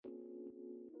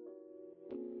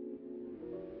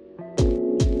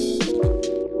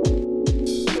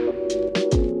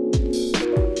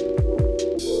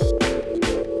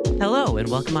and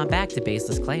welcome on back to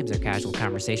Baseless Claims, our casual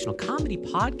conversational comedy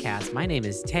podcast. My name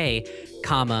is Tay,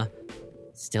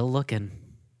 still looking.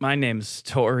 My name's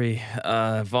Tori,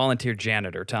 volunteer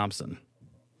janitor Thompson.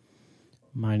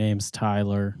 My name's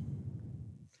Tyler.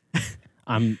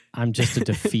 I'm just a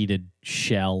defeated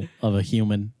shell of a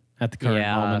human at the current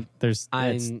moment.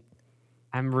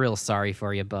 I'm real sorry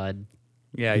for you, bud.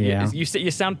 Yeah. You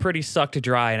sound pretty sucked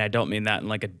dry, and I don't mean that in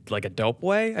like a dope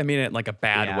way. I mean it in like a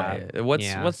bad way.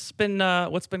 What's been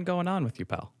going on with you,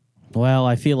 pal? Well,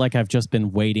 I feel like I've just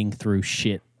been wading through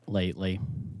shit lately.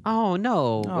 Oh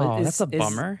no! That's a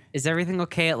bummer. Is everything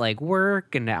okay at like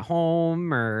work and at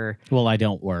home, or? Well, I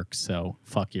don't work, so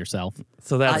fuck yourself.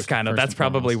 So that's that's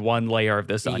probably one layer of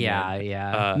this onion.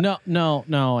 Yeah. No.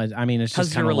 I mean, it's how's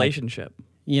just your kind of relationship?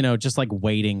 Like, just like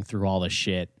wading through all the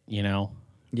shit,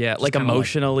 Yeah, just like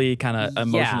emotionally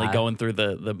going through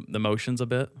the motions a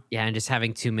bit. Yeah, and just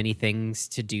having too many things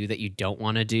to do that you don't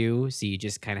want to do, so you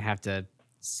just kind of have to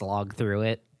slog through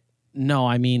it. No,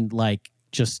 I mean like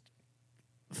just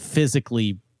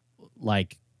physically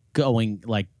like going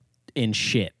like in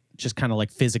shit, just kind of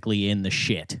like physically in the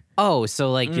shit. Oh,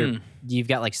 so like you've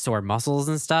got like sore muscles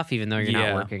and stuff, even though you're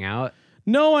not working out.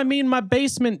 No, I mean my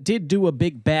basement did do a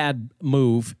big bad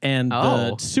move, and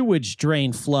the sewage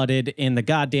drain flooded in the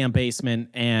goddamn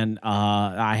basement, and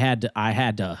I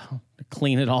had to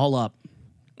clean it all up.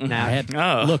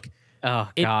 Look. Oh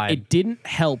God! It didn't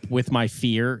help with my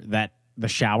fear that the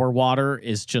shower water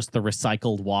is just the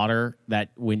recycled water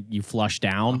that when you flush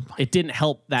down. It didn't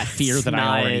help that fear that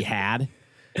I already had.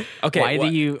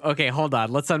 Okay, Okay, hold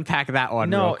on. Let's unpack that one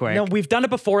real quick. No, we've done it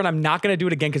before, and I'm not going to do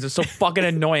it again because it's so fucking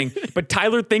annoying. But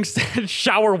Tyler thinks that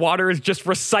shower water is just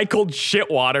recycled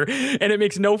shit water, and it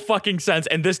makes no fucking sense.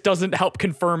 And this doesn't help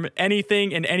confirm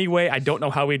anything in any way. I don't know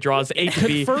how he draws A to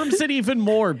B. Confirms it even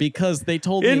more because they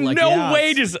told me like,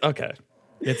 okay.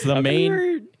 It's the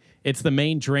main. It's the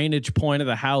main drainage point of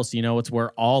the house. It's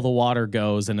where all the water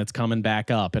goes, and it's coming back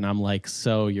up. And I'm like,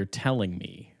 so you're telling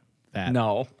me that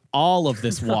all of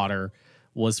this water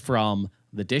was from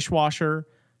the dishwasher,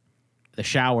 the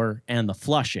shower, and the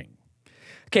flushing.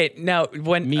 Okay, now that's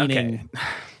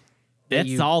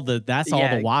all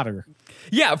the water.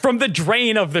 Yeah, from the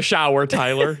drain of the shower,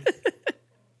 Tyler.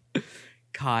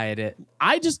 God,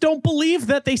 I just don't believe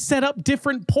that they set up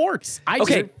different ports.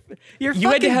 You're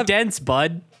fucking dense,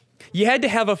 bud. You had to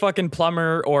have a fucking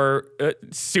plumber or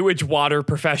sewage water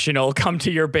professional come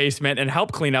to your basement and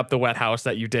help clean up the wet house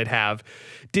that you did have.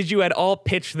 Did you at all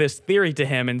pitch this theory to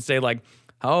him and say like,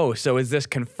 oh, so is this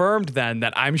confirmed then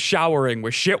that I'm showering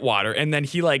with shit water? And then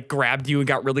he like grabbed you and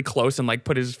got really close and like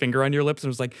put his finger on your lips and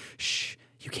was like, shh,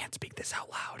 you can't speak this out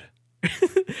loud.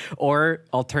 Or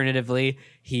alternatively,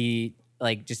 he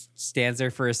like just stands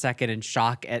there for a second in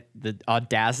shock at the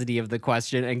audacity of the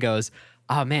question and goes,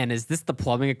 oh man, is this the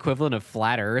plumbing equivalent of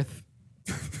flat earth?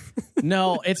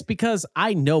 No, it's because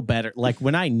I know better. Like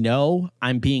when I know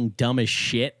I'm being dumb as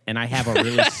shit and I have a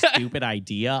really stupid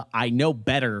idea, I know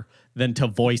better than to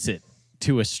voice it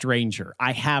to a stranger.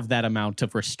 I have that amount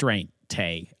of restraint,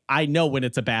 Tay. I know when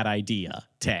it's a bad idea,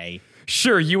 Tay.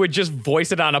 Sure, you would just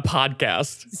voice it on a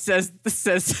podcast. Says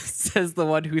the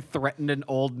one who threatened an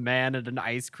old man at an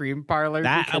ice cream parlor.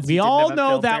 That we all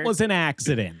know that was an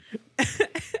accident.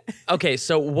 Okay,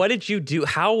 so what did you do?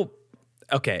 How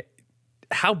big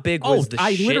was the shit?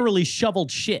 I literally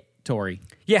shoveled shit, Tori.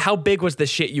 Yeah, how big was the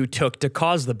shit you took to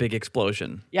cause the big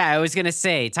explosion? Yeah, I was going to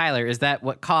say, Tyler, is that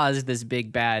what caused this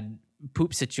big bad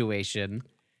poop situation?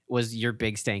 Was your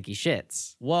big stanky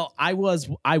shits? Well, I was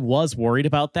worried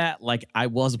about that. Like I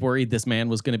was worried this man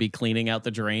was going to be cleaning out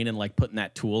the drain and like putting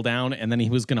that tool down, and then he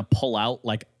was going to pull out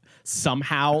like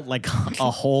somehow like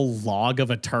a whole log of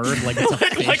a turd, like it's a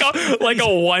fish. like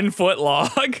a 1 foot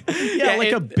log. Yeah,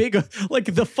 like a big,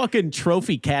 like the fucking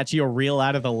trophy catch you'll reel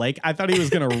out of the lake. I thought he was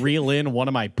gonna reel in one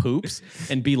of my poops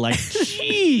and be like,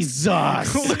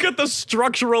 Jesus, look at the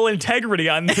structural integrity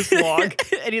on this log.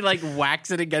 And he like whacks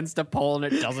it against a pole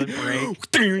and it doesn't break.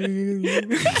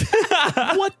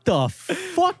 What the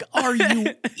fuck are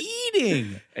you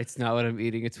eating? It's not what I'm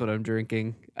eating, it's what I'm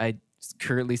drinking. I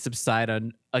currently subside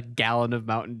on a gallon of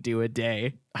Mountain Dew a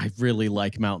day. I really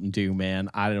like Mountain Dew, man.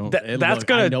 That's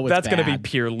gonna be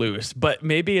pure loose, but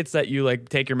maybe it's that you like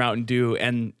take your Mountain Dew,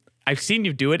 and I've seen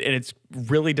you do it, and it's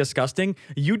really disgusting.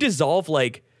 You dissolve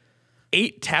like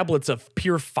 8 tablets of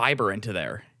pure fiber into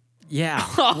there. Yeah.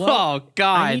 Oh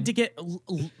God. I need to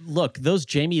look. Those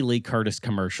Jamie Lee Curtis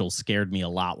commercials scared me a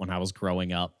lot when I was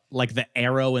growing up. Like the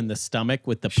arrow in the stomach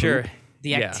with the poop. Sure.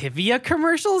 The Activia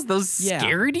commercials, those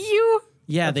scared you?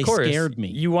 Yeah, of they course. scared me.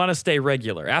 You want to stay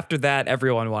regular. After that,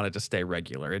 everyone wanted to stay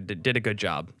regular. It did a good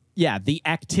job. Yeah, the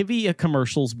Activia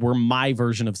commercials were my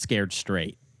version of Scared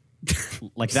Straight.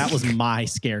 Like that was my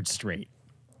Scared Straight.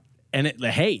 And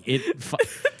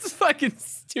It's fucking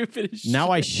stupid as shit. now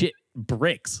I shit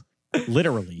bricks,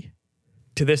 literally.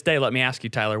 To this day, let me ask you,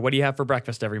 Tyler, what do you have for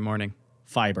breakfast every morning?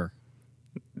 Fiber.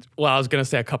 Well, I was going to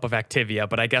say a cup of Activia,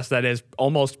 but I guess that is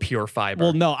almost pure fiber.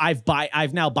 Well, no, I've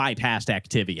now bypassed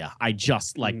Activia. I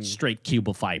just like straight cube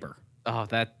of fiber. Oh,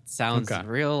 that sounds Okay.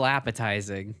 real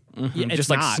appetizing. Yeah, it's just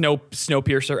like not.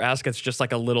 Snowpiercer-esque. It's just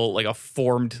like a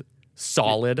formed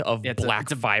solid of it's a- black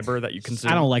it's a- fiber that you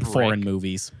consume. I don't like Brick. foreign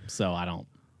movies, so I don't.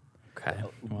 Okay.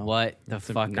 Well, What the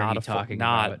fuck are you talking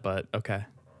about? But okay.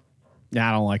 Yeah,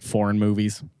 I don't like foreign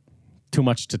movies. Too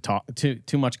much to talk.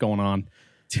 Too much going on.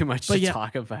 Too much But to yeah.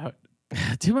 talk about.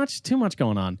 Too much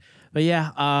going on. But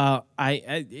yeah,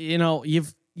 I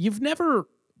you've never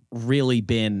really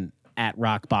been at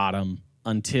rock bottom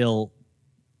until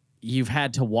you've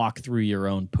had to walk through your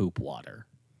own poop water.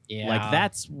 Yeah. Like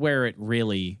that's where it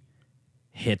really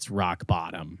hits rock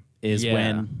bottom is Yeah.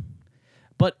 when.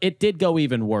 But it did go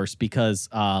even worse because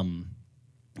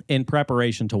in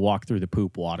preparation to walk through the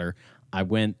poop water, I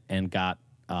went and got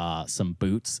some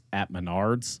boots at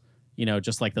Menards. You know,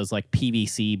 just like those like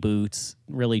PVC boots,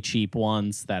 really cheap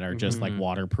ones that are just like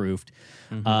waterproofed.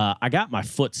 I got my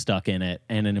foot stuck in it,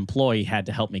 and an employee had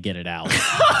to help me get it out.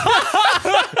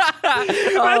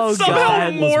 That's somehow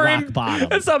God. Was more rock bottom.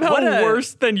 That's somehow What a-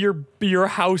 worse than your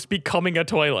house becoming a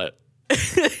toilet.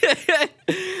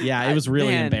 Yeah, it was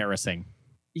really Man. embarrassing.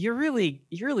 You really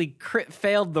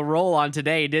failed the role on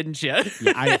today, didn't you?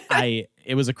 Yeah,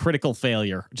 it was a critical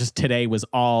failure. Just today was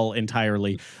all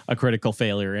entirely a critical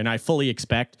failure, and I fully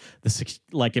expect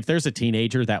if there's a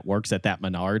teenager that works at that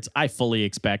Menards, I fully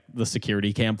expect the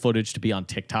security cam footage to be on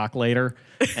TikTok later,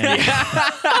 and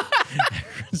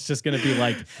it's just gonna be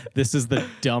like, this is the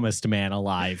dumbest man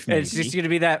alive. Maybe. It's just going to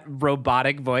be that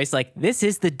robotic voice like, this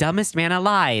is the dumbest man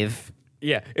alive.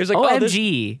 Yeah. It was like, oh,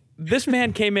 OMG. this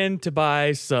man came in to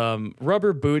buy some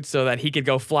rubber boots so that he could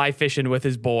go fly fishing with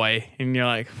his boy. And you're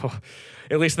like, oh,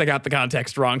 at least they got the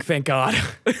context wrong. Thank God.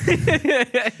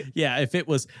 Yeah, if it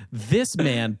was this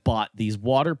man bought these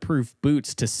waterproof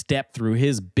boots to step through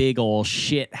his big old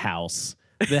shit house,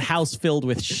 the house filled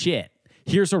with shit.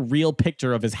 Here's a real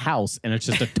picture of his house, and it's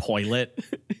just a toilet.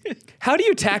 How do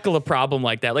you tackle a problem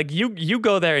like that? Like you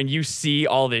go there and you see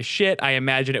all this shit. I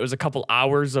imagine it was a couple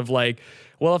hours of like,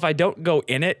 well, if I don't go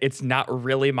in it, it's not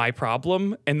really my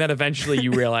problem. And then eventually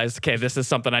you realize, okay, this is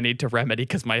something I need to remedy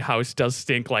because my house does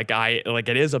stink like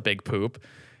it is a big poop.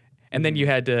 And then you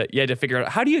had to figure out,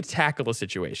 how do you tackle a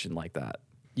situation like that?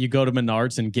 You go to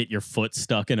Menards and get your foot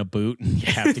stuck in a boot, and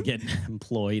you have to get an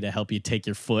employee to help you take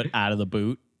your foot out of the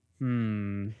boot.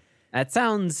 That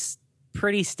sounds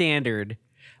pretty standard.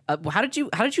 How did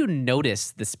you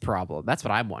notice this problem? That's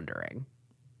what I'm wondering.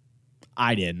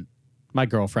 I didn't. My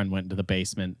girlfriend went into the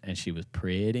basement and she was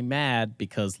pretty mad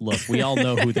because, look, we all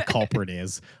know who the culprit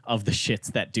is of the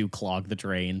shits that do clog the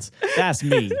drains. That's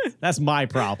me. That's my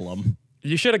problem.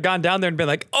 You should have gone down there and been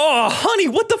like, oh, honey,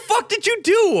 what the fuck did you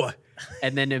do?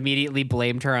 And then immediately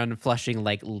blamed her on flushing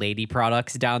like lady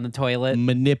products down the toilet.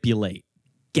 Manipulate,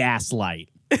 gaslight.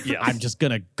 Yes. I'm just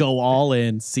going to go all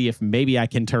in, see if maybe I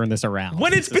can turn this around.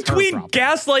 When it's This is her between problem.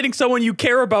 gaslighting someone you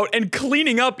care about and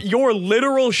cleaning up your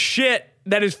literal shit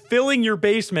that is filling your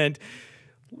basement,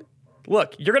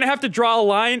 look, you're going to have to draw a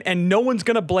line and no one's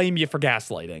going to blame you for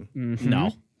gaslighting.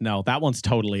 No, that one's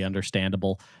totally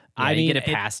understandable. Yeah, I you mean, get a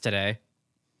pass today.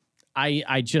 I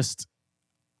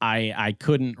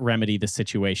couldn't remedy the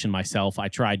situation myself. I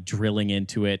tried drilling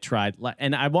into it,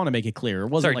 and I want to make it clear. It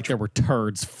wasn't like there were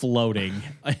turds floating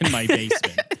in my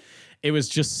basement. It was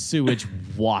just sewage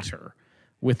water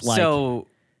with like, So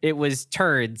it was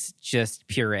turds just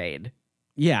pureed.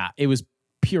 yeah, it was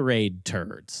pureed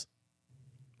turds.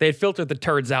 They had filtered the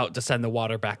turds out to send the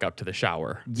water back up to the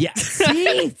shower. Yeah.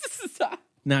 See?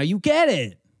 Now you get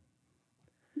it.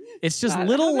 It's just Not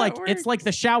little how like that it's like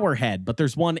the shower head, but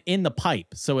there's one in the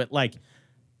pipe, so it like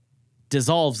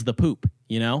dissolves the poop,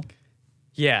 you know?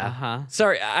 Yeah. Uh-huh.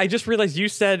 Sorry, I just realized you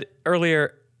said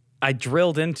earlier I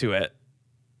drilled into it.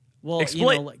 Well,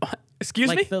 Explain. Excuse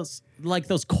like me?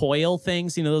 those coil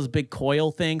things, you know, those big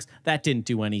coil things, that didn't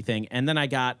do anything. And then I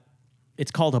got,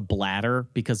 it's called a bladder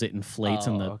because it inflates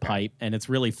in the pipe, and it's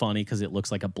really funny because it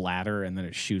looks like a bladder and then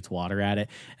it shoots water at it.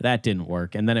 That didn't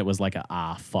work. And then it was like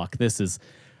fuck,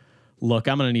 look,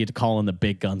 I'm going to need to call in the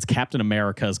big guns. Captain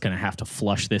America is going to have to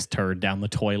flush this turd down the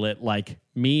toilet. Like,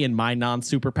 me and my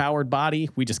non-superpowered body,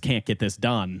 we just can't get this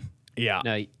done. Yeah.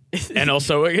 No. And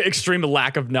also extreme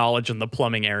lack of knowledge in the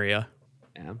plumbing area.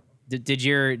 Yeah. Did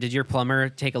your plumber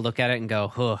take a look at it and go,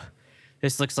 huh,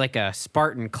 this looks like a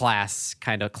Spartan class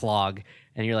kind of clog.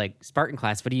 And you're like, Spartan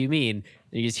class, what do you mean?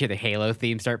 And you just hear the Halo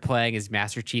theme start playing as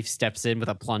Master Chief steps in with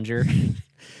a plunger.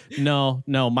 No,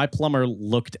 my plumber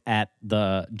looked at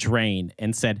the drain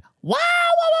and said, wow, wow,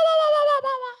 wow, wow, wow, wow,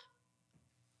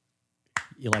 wow.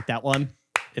 You like that one?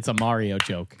 It's a Mario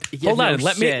joke. Hold Yeah, on, no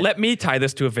let shit. me tie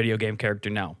this to a video game character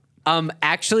now.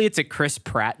 Actually, it's a Chris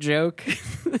Pratt joke.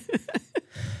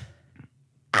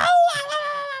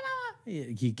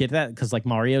 You get that? Because like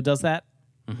Mario does that?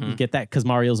 You get that because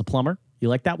Mario's a plumber? You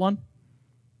like that one?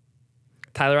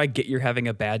 Tyler, I get you're having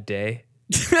a bad day,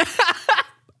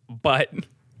 but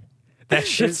that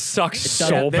shit sucks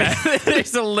so bad.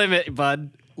 There's a limit,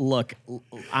 bud. Look,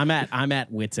 I'm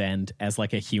at wit's end as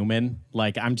like a human.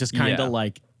 Like I'm just kind of Yeah.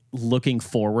 like looking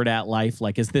forward at life.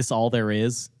 Like, is this all there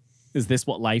is? Is this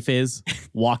what life is?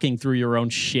 Walking through your own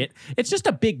shit. It's just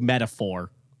a big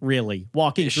metaphor, really.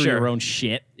 Walking through Sure. your own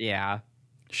shit. Yeah.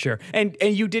 Sure. And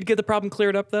you did get the problem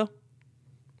cleared up though?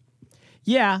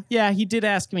 Yeah. He did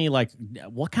ask me like,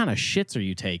 what kind of shits are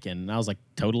you taking? And I was like,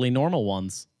 totally normal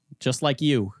ones, just like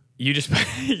you. You just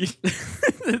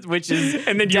Which is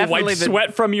and then you definitely wipe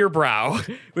sweat from your brow.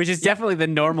 Which is definitely the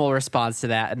normal response to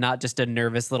that, and not just a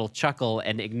nervous little chuckle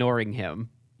and ignoring him.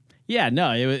 Yeah,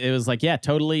 no, it was like, yeah,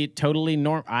 totally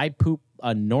normal. I poop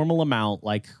a normal amount,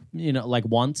 like, like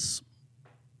once.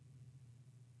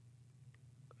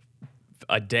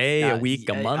 A day, a week,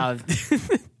 a month.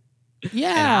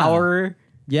 Yeah. An hour.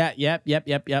 Yeah, yep.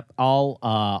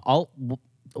 How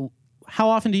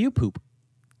often do you poop?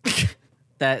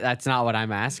 That's not what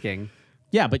I'm asking.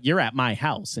 Yeah, but you're at my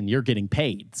house and you're getting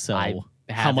paid. So I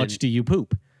how much haven't- do you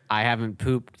poop? I haven't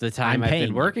pooped the time I'm I've paying been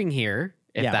you. working here,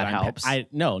 if yeah, that but helps.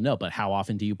 No, but how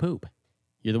often do you poop?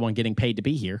 You're the one getting paid to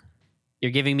be here.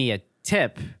 You're giving me a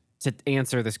tip to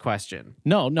answer this question.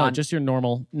 No, On- just your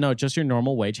normal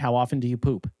wage. How often do you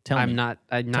poop? Tell me. I'm not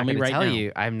Tell going me to right tell now.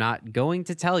 you. I'm not going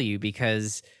to tell you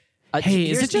because Hey,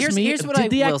 is it just me? Here's what Did I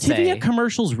the will Activia say.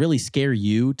 commercials really scare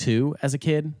you too as a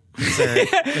kid? Sir,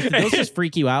 Like, did those just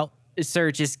freak you out?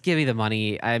 sir, just give me the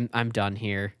money. I'm done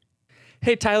here.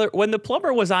 Hey Tyler, when the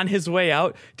plumber was on his way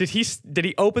out, did he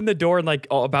open the door and like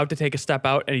about to take a step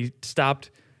out and he stopped,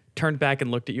 turned back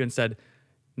and looked at you and said,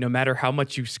 "No matter how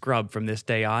much you scrub from this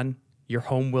day on, your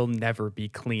home will never be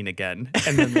clean again,"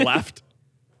 and then left?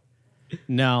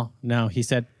 No. He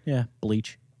said, yeah,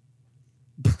 bleach.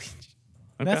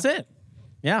 That's it.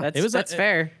 Yeah, That's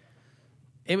fair.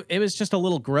 It was just a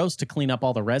little gross to clean up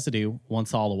all the residue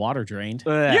once all the water drained.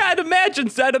 Yeah, I'd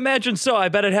imagine so. I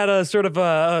bet it had a sort of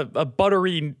a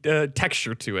buttery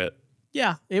texture to it.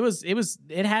 Yeah,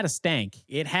 it had a stank.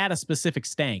 It had a specific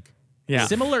stank. Yeah.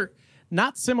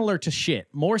 Not similar to shit.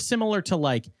 More similar to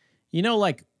like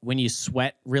when you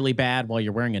sweat really bad while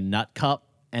you're wearing a nut cup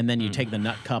and then you take the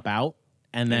nut cup out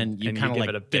and then you and you kind of give like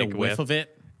it a get a big whiff whiff. of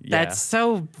it. Yeah. That's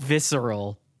so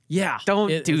visceral. Yeah. Don't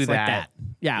It- do it's like that.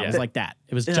 Yeah, it was Yeah. like that.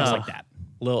 It was just Ugh. like that.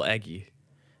 little eggy.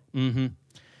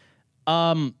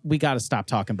 We got to stop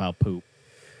talking about poop.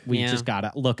 We Yeah. just got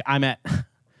to look.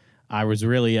 I was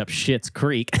really up Shit's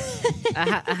Creek.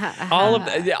 All of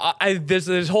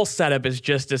this whole setup is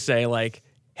just to say like,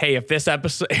 hey, if this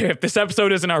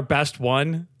episode isn't our best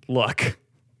one, look.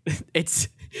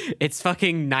 It's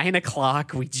fucking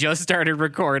 9:00. We just started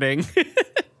recording.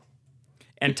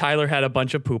 And Tyler had a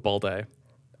bunch of poop all day.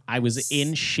 I was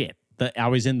in shit. I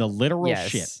was in the literal yes,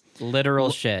 shit.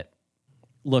 literal shit.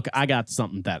 Look, I got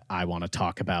something that I want to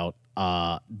talk about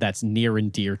that's near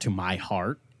and dear to my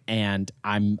heart, and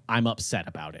I'm upset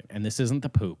about it. And this isn't the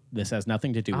poop. This has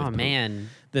nothing to do with Oh poop. man,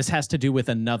 This has to do with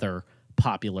another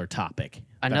popular topic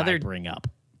that Another- I bring up.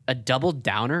 a double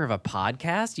downer of a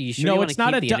podcast? Are you sure No, you want it's to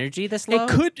not keep a the du- energy this low?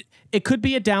 It could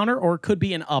be a downer or it could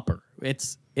be an upper.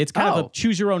 It's kind of Oh. a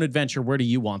choose your own adventure. Where do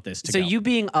you want this to So go? you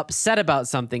being upset about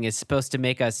something is supposed to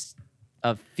make us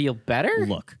feel better?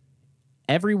 Look,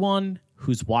 everyone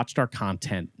who's watched our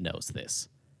content knows this.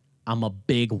 I'm a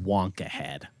big Wonka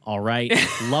head, all right?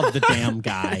 Love the damn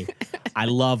guy. I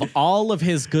love all of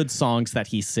his good songs that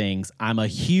he sings. I'm a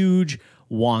huge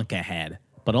Wonka head,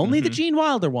 but only the Gene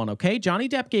Wilder one, okay? Johnny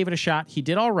Depp gave it a shot. He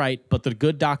did all right, but the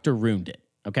good doctor ruined it,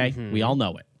 okay? We all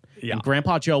know it. Yeah. And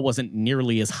Grandpa Joe wasn't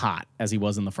nearly as hot as he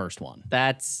was in the first one.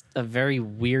 That's a very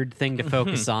weird thing to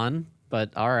focus on,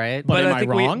 but all right. But am I I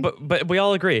think wrong? but we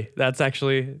all agree. That's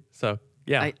actually so.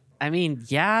 Yeah. I mean,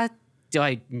 yeah. Do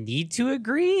I need to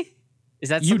agree? Is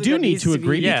that You something do that need needs to be-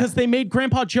 agree Yeah. because they made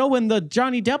Grandpa Joe in the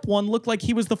Johnny Depp one look like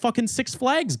he was the fucking Six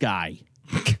Flags guy.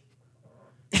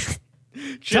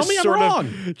 Tell me I'm sort wrong.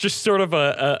 Of, just sort of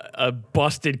a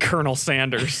busted Colonel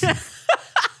Sanders.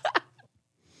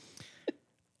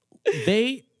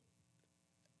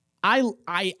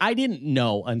 I didn't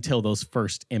know until those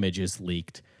first images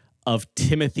leaked of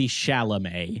Timothy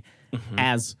Chalamet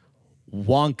as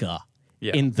Wonka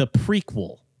in the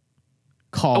prequel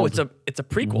called it's a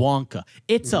prequel. Wonka.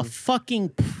 It's a fucking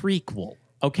prequel,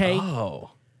 okay?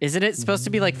 Oh. Isn't it supposed to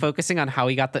be like focusing on how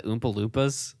he got the Oompa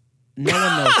Loompas? No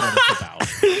one knows what it's about.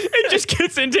 It just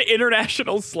gets into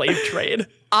international slave trade.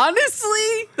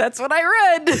 Honestly, that's what I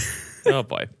read. Oh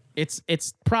boy.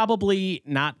 It's probably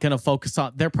not going to focus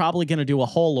on. They're probably going to do a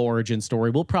whole origin story.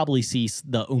 We'll probably see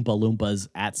the Oompa Loompas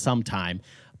at some time,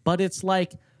 but it's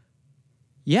like,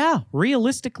 yeah,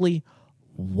 realistically,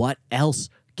 what else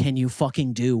can you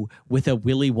fucking do with a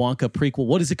Willy Wonka prequel?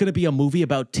 What is it going to be, a movie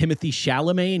about Timothy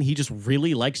Chalamet and he just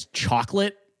really likes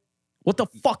chocolate? What the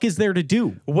fuck is there to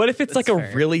do? What if it's That's like a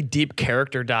fair. really deep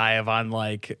character dive on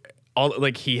like all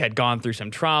like he had gone through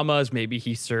some traumas, maybe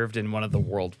he served in one of the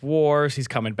world wars, he's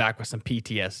coming back with some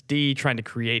PTSD, trying to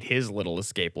create his little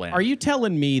escape land. Are you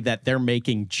telling me that they're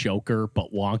making Joker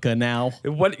but Wonka now?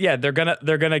 What? Yeah, they're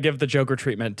gonna give the Joker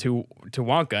treatment to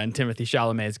Wonka, and Timothy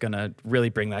Chalamet is gonna really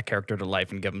bring that character to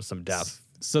life and give him some depth.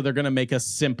 So they're going to make us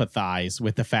sympathize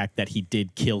with the fact that he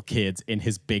did kill kids in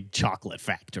his big chocolate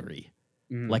factory.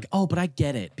 Like, oh, but I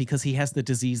get it because he has the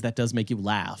disease that does make you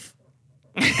laugh.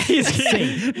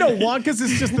 Sing. No, Wonka's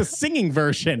is just the singing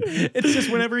version. It's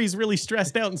just whenever he's really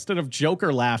stressed out, instead of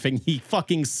Joker laughing, he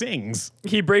fucking sings.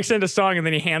 He breaks into song and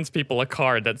then he hands people a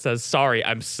card that says, "Sorry,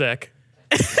 I'm sick."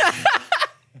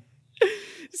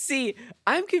 See,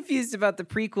 I'm confused about the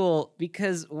prequel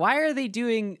because why are they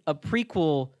doing a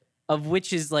prequel of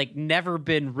which is like never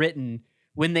been written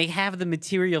when they have the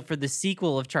material for the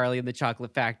sequel of Charlie and the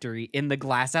Chocolate Factory in the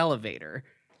glass elevator?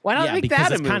 Why not make because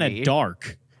that a it's movie? kind of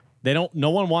dark. No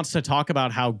one wants to talk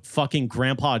about how fucking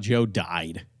Grandpa Joe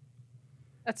died.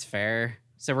 That's fair.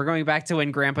 So we're going back to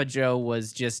when Grandpa Joe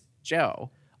was just Joe.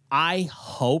 I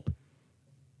hope.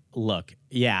 Look,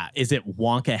 yeah, is it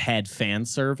Wonka head fan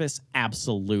service?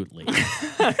 Absolutely.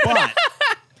 But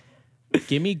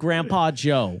give me Grandpa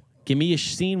Joe. Give me a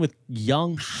scene with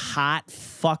young, hot,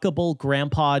 fuckable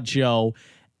Grandpa Joe,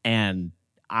 and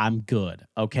I'm good,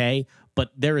 okay?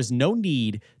 But there is no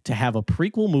need to have a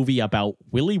prequel movie about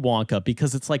Willy Wonka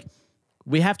because it's like,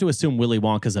 we have to assume Willy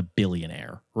Wonka's a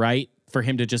billionaire, right? For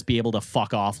him to just be able to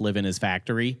fuck off, live in his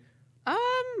factory.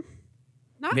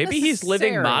 Not Maybe he's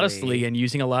living necessarily. modestly and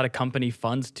using a lot of company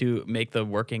funds to make the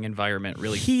working environment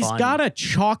really He's fun. got a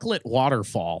chocolate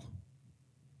waterfall.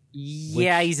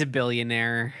 Yeah, he's a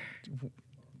billionaire.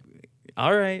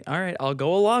 All right, I'll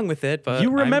go along with it. But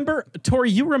You remember, Tori,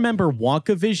 you remember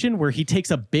Wonka Vision where he takes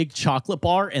a big chocolate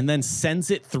bar and then sends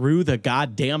it through the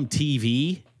goddamn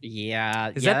TV?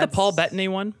 Yeah. Is that the Paul Bettany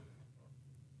one?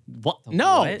 What?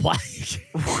 No. what? What?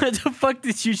 What the fuck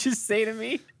did you just say to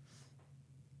me?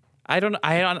 I don't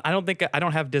think I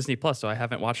don't have Disney Plus, so I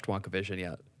haven't watched Wonka Vision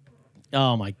yet.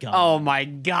 Oh, my God. Oh my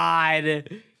God.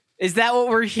 Is that what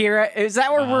we're here at? Is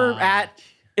that where we're at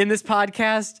in this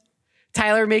podcast?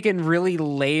 Tyler making really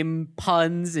lame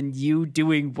puns and you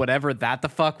doing whatever that the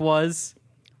fuck was?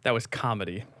 That was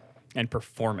comedy and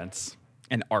performance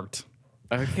and art.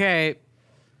 Okay.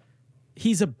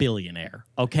 He's a billionaire,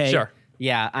 okay? Sure.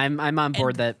 Yeah, I'm on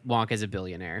board that Wonka's a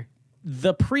billionaire.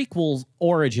 The prequel's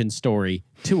origin story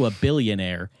to a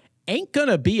billionaire ain't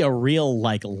gonna be a real,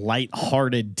 like,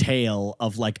 lighthearted tale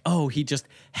of, like, oh, he just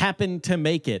happened to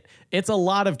make it. It's a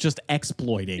lot of just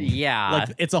exploiting. Yeah. Like,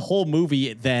 it's a whole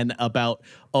movie then about,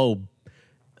 oh,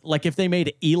 like if they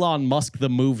made Elon Musk the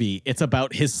movie, it's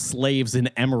about his slaves in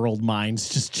emerald mines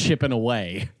just chipping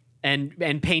away.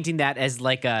 And painting that as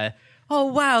like a, oh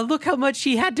wow, look how much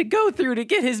he had to go through to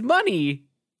get his money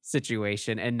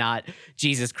situation, and not,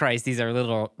 Jesus Christ, these are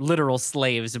literal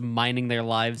slaves mining their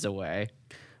lives away.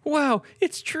 Wow,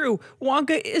 it's true.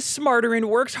 Wonka is smarter and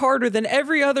works harder than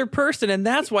every other person, and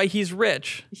that's why he's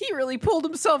rich. He really pulled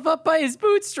himself up by his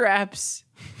bootstraps.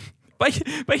 By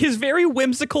his very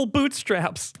whimsical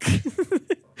bootstraps.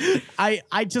 I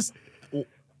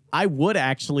would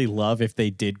actually love if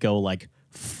they did go like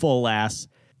full ass,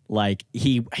 like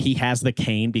he has the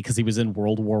cane because he was in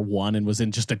World War I and was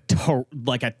in just a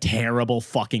terrible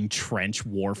fucking trench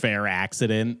warfare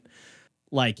accident.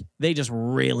 Like they just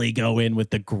really go in with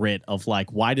the grit of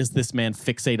like, why does this man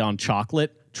fixate on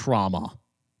chocolate? Trauma.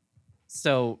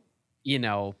 So,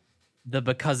 the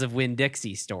Because of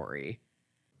Winn-Dixie story.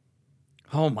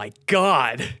 Oh my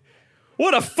God.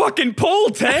 What a fucking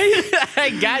pull, Tay!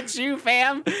 I got you,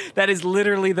 fam. That is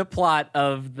literally the plot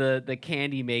of the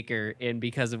candy maker in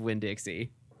Because of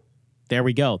Winn-Dixie. There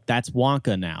we go. That's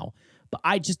Wonka now. But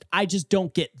I just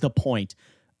don't get the point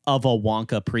of a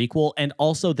Wonka prequel, and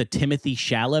also the Timothy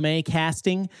Chalamet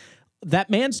casting. That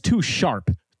man's too sharp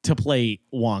to play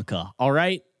Wonka, all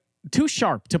right? Too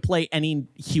sharp to play any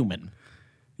human.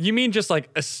 You mean just like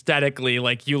aesthetically,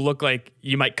 like you look like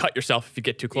you might cut yourself if you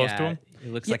get too close to him?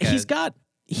 It looks Yeah, like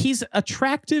he's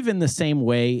attractive in the same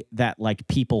way that like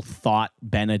people thought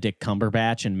Benedict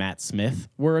Cumberbatch and Matt Smith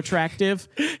were attractive.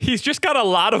 He's just got a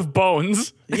lot of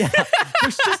bones. Yeah.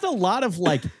 There's just a lot of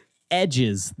like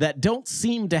edges that don't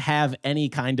seem to have any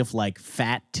kind of like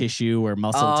fat tissue or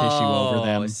muscle tissue over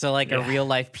them. So like a real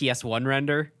life PS1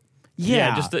 render.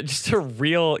 Yeah. Just a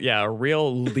real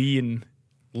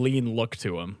lean look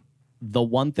to him. The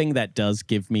one thing that does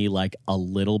give me like a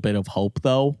little bit of hope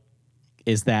though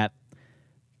is that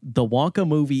the Wonka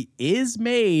movie is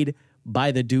made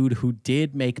by the dude who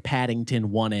did make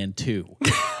Paddington 1 and 2.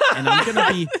 And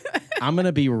I'm going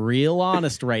to be real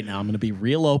honest right now. I'm going to be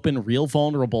real open, real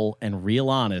vulnerable, and real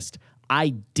honest. I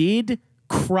did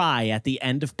cry at the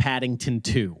end of Paddington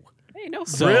 2. Hey, no,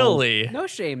 Really? no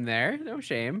shame there. No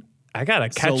shame. I gotta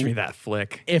catch So- me that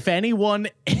flick. If anyone,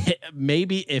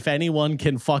 if anyone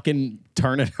can fucking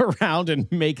turn it around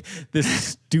and make this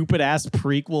stupid ass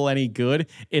prequel any good,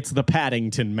 it's the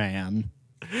Paddington Man.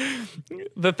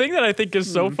 The thing that I think is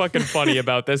so fucking funny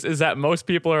about this is that most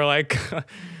people are like,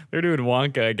 they're doing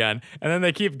Wonka again, and then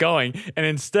they keep going, and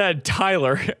instead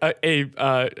Tyler,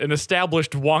 an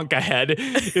established Wonka head,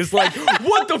 is like,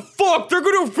 "What the fuck? They're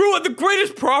gonna ruin the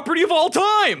greatest property of all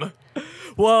time."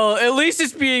 Well, at least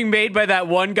it's being made by that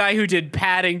one guy who did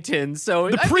Paddington, so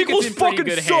The I think prequels it's in pretty fucking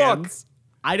good suck. hands.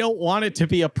 I don't want it to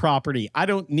be a property. I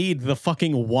don't need the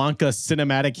fucking Wonka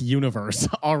cinematic universe.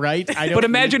 All right. I don't. But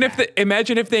imagine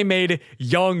need if they made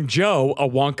Young Joe a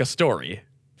Wonka story.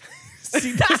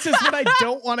 See, this is what I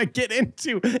don't want to get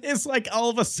into. It's like all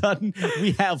of a sudden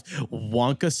we have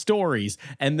Wonka stories,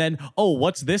 and then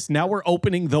what's this? Now we're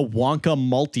opening the Wonka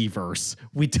multiverse.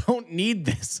 We don't need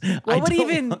this. What would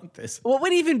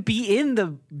even be in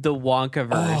the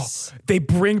Wonkaverse? They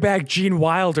bring back Gene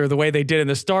Wilder the way they did in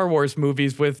the Star Wars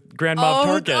movies with Grand Moff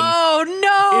Tarkin. Oh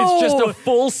no! It's just a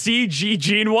full CG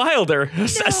Gene Wilder. A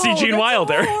CG Gene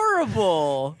Wilder.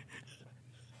 Horrible.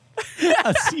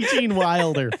 A C. Gene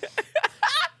Wilder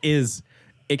is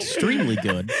extremely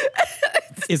good.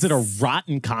 Is it a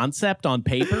rotten concept on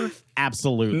paper?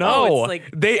 Absolutely. No. Oh, it's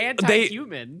like they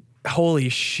anti-human. holy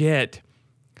shit.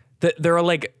 There are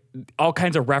like all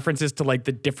kinds of references to like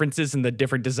the differences in the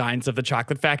different designs of the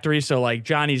chocolate factory. So like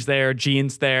Johnny's there,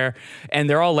 Gene's there, and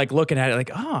they're all like looking at it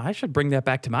like, oh, I should bring that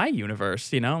back to my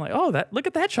universe. You know, like, oh, look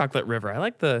at that chocolate river. I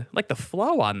like the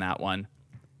flow on that one.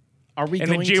 Are we And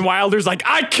going then Gene to Wilder's like,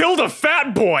 I killed a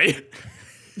fat boy.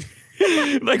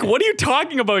 Like, what are you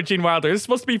talking about, Gene Wilder? This is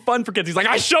supposed to be fun for kids. He's like,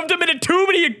 I shoved him in a tube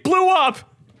and he blew up.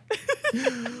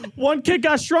 One kid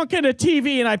got shrunk in a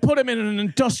TV and I put him in an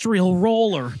industrial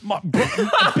roller.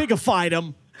 Bigified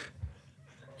him.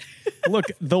 Look,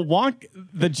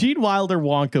 the Gene Wilder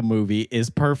Wonka movie is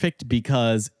perfect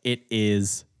because it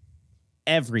is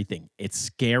everything. It's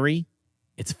scary,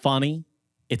 it's funny,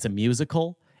 it's a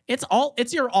musical.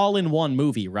 It's your all-in-one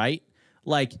movie, right?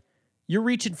 Like, you're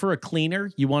reaching for a cleaner,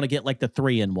 you want to get like the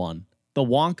 3-in-1. The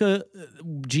Wonka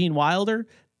Gene Wilder,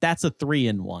 that's a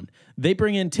 3-in-1. They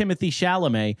bring in Timothée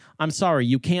Chalamet. I'm sorry,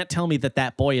 you can't tell me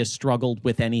that boy has struggled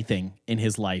with anything in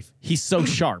his life. He's so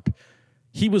sharp.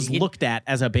 He was looked at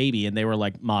as a baby, and they were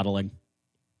like, modeling.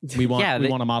 We want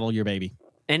to model your baby.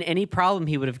 And any problem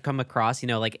he would have come across,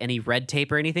 like any red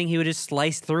tape or anything, he would just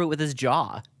slice through it with his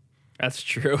jaw. That's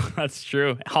true. That's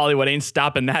true. Hollywood ain't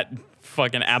stopping that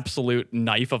fucking absolute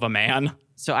knife of a man.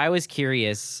 So I was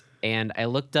curious, and I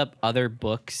looked up other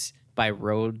books by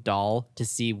Roald Dahl to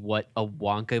see what a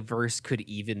Wonkaverse could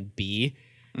even be.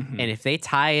 Mm-hmm. And if they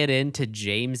tie it into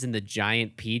James and the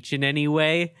Giant Peach in any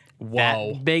way,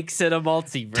 that makes it a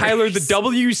multiverse. Tyler, the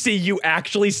WCU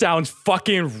actually sounds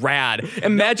fucking rad.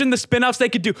 Imagine the spin-offs they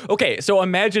could do. Okay, so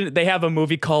imagine they have a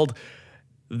movie called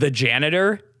The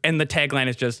Janitor, and the tagline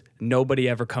is just, nobody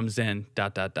ever comes in, ...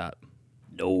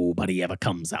 Nobody ever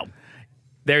comes out.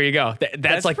 There you go.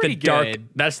 That's like the dark, good.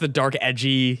 that's the dark,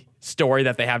 edgy story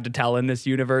that they have to tell in this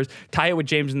universe. Tie it with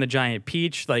James and the Giant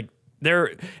Peach. Like,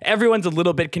 everyone's a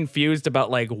little bit confused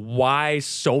about like why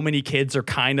so many kids are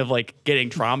kind of like getting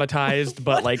traumatized,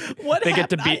 but like they get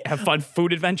to have fun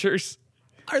food adventures.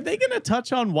 Are they going to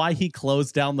touch on why he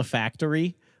closed down the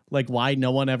factory? Like why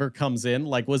no one ever comes in?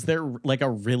 Like was there like a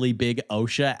really big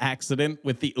OSHA accident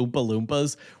with the Oompa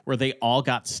Loompas where they all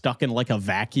got stuck in like a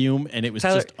vacuum and it was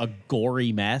Tyler, just a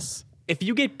gory mess? If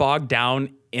you get bogged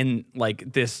down in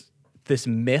like this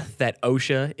myth that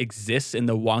OSHA exists in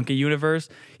the Wonka universe,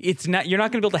 you're not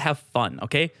going to be able to have fun,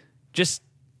 okay? Just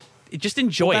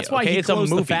enjoy That's it, why okay? he It's a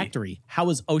closed movie. the factory. How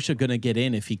is OSHA going to get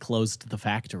in if he closed the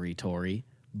factory, Tori?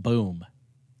 Boom.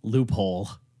 Loophole.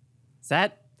 Is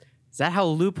that how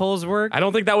loopholes work? I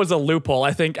don't think that was a loophole.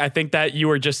 I think that you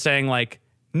were just saying like,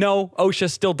 no, OSHA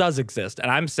still does exist,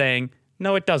 and I'm saying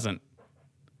no, it doesn't.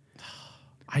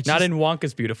 Not in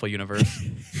Wonka's beautiful universe.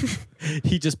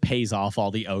 He just pays off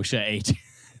all the OSHA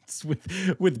agents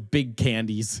with big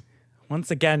candies. Once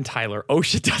again, Tyler,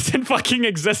 OSHA doesn't fucking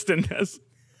exist in this.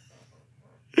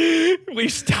 We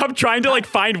stop trying to like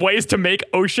find ways to make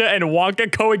OSHA and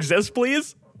Wonka coexist,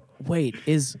 please. Wait,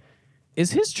 is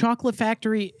his chocolate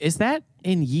factory, is that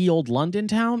in ye old London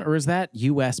town, or is that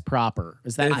U.S. proper?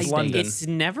 Is that It's state? London. It's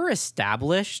never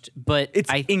established, but It's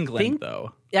I England, think,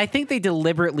 though. I think they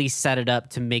deliberately set it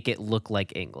up to make it look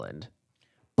like England.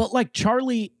 But like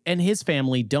Charlie and his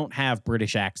family don't have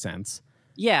British accents.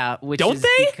 Yeah, which Don't is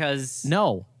they? because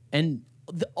No, and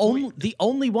the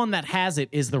only one that has it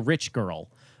is the rich girl.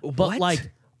 But What?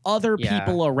 like other Yeah.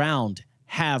 people around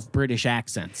have British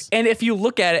accents. And if you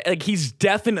look at it, like he's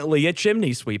definitely a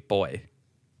chimney sweep boy.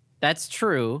 that's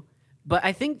true. But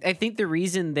I think the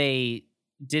reason they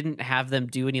didn't have them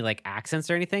do any like accents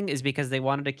or anything is because they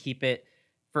wanted to keep it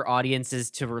for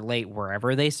audiences to relate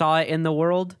wherever they saw it in the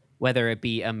world, whether it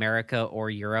be America or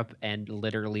Europe and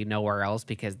literally nowhere else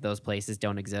because those places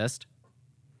don't exist.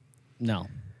 No.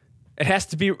 It has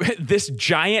to be this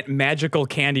giant magical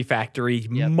candy factory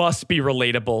Yep. must be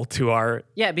relatable to our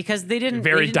Yeah, because they didn't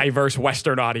very they didn't- diverse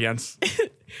Western audience.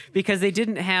 because they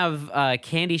didn't have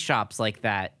candy shops like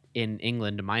that in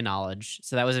England, to my knowledge.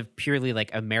 So that was a purely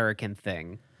like American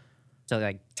thing to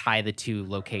like tie the two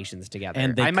locations together.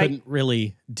 And they I couldn't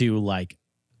really do like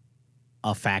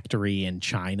a factory in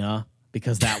China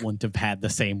because that wouldn't have had the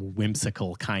same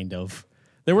whimsical kind of.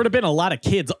 There would have been a lot of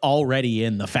kids already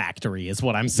in the factory, is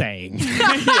what I'm saying.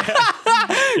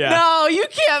 Yeah. No, you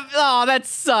can't. Oh, that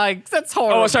sucks. That's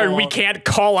horrible. Oh, sorry, we can't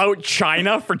call out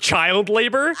China for child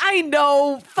labor? I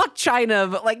know. Fuck China,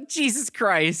 but like, Jesus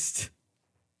Christ.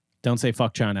 Don't say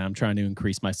fuck China. I'm trying to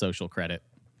increase my social credit.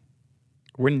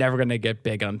 We're never going to get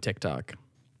big on TikTok.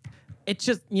 It's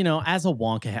just, as a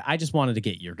Wonka head, I just wanted to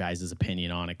get your guys'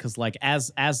 opinion on it. Because like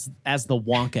as the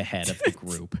Wonka head of the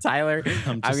group, Tyler,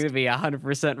 I'm just- going to be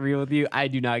 100% real with you. I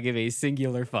do not give a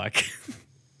singular fuck.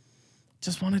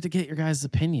 just wanted to get your guys'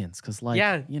 opinions. Because like,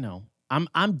 Yeah.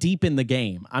 I'm deep in the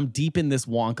game. I'm deep in this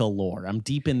Wonka lore. I'm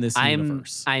deep in this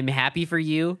universe. I'm happy for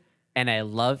you, and I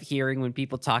love hearing when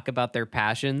people talk about their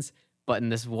passions. But in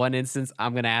this one instance,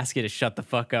 I'm going to ask you to shut the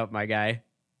fuck up, my guy.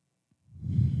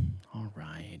 All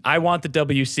right. I want the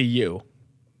WCU.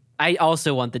 I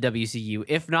also want the WCU,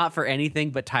 if not for anything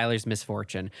but Tyler's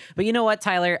misfortune. But you know what,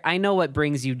 Tyler? I know what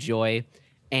brings you joy,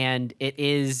 and it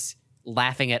is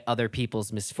laughing at other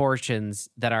people's misfortunes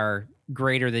that are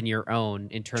greater than your own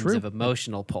in terms True. of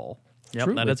emotional pull. Yep,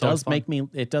 True. that It is always does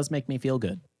fun. make me feel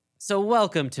good. So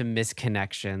welcome to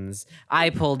Misconnections. I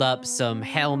pulled up some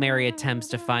Hail Mary attempts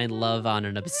to find love on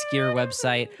an obscure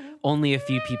website only a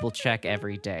few people check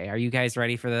every day. Are you guys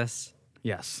ready for this?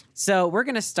 Yes. So we're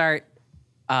going to start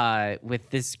with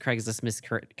this Craigslist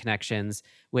Misconnections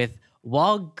with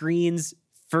Walgreens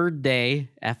Third Day,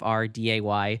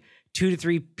 FRDAY, 2 to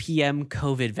 3 p.m.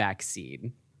 COVID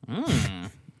vaccine.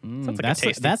 Sounds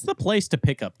like That's the place to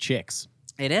pick up chicks.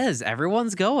 It is.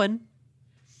 Everyone's going.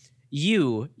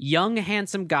 You, young,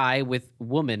 handsome guy with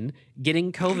woman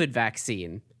getting COVID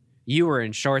vaccine. You were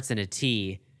in shorts and a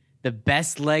tee. The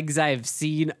best legs I've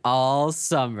seen all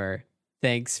summer.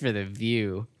 Thanks for the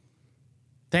view.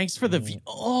 Thanks for the view.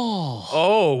 Oh,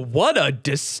 Oh, what a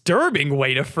disturbing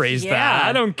way to phrase that.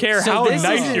 I don't care So how this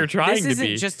nice isn't- you're trying this to isn't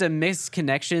be. just a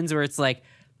misconnections where it's like,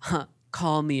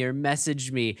 call me or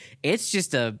message me. It's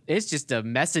just a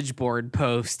message board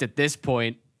post at this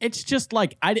point. it's just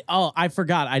like I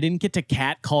forgot. I didn't get to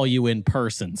cat call you in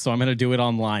person, so I'm gonna do it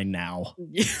online now.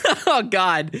 Oh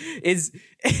God,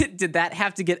 did that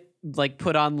have to get like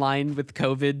put online with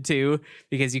COVID too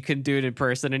because you couldn't do it in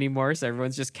person anymore? So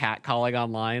everyone's just catcalling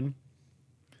online.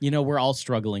 We're all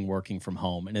struggling working from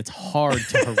home, and it's hard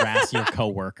to harass your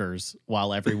coworkers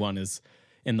while everyone is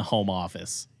in the home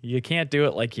office. You can't do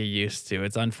it like you used to.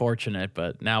 It's unfortunate,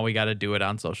 but now we got to do it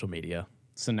on social media.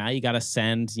 So now you got to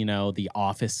send, the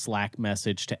office Slack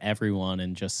message to everyone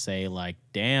and just say like,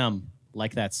 "Damn,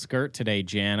 like that skirt today,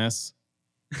 Janice."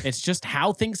 It's just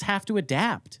how things have to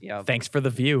adapt. Yeah. Thanks for the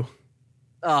view.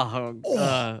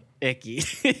 Icky,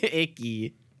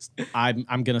 icky.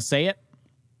 I'm gonna say it.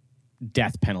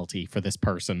 Death penalty for this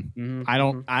person.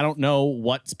 Mhm, I don't know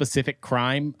what specific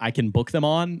crime I can book them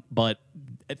on, but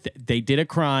they did a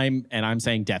crime, and I'm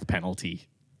saying death penalty.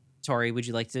 Tori, would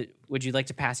you like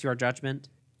to pass your judgment?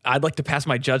 I'd like to pass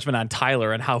my judgment on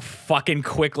Tyler and how fucking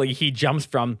quickly he jumps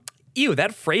from, ew,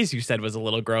 that phrase you said was a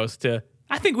little gross, to,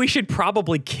 I think we should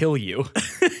probably kill you.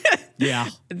 Yeah.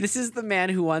 This is the man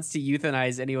who wants to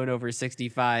euthanize anyone over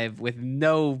 65 with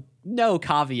no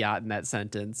caveat in that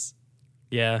sentence.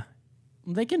 Yeah.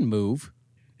 They can move.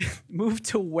 Move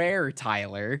to where,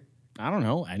 Tyler? I don't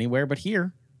know, anywhere but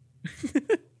here.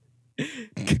 All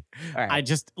right.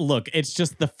 It's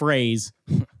just the phrase,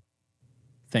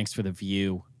 thanks for the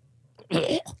view.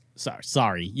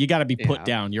 Sorry. You got to be put Yeah.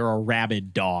 down. You're a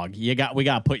rabid dog. We got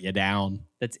to put you down.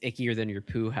 That's ickier than your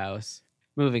poo house.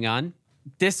 Moving on.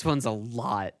 This one's a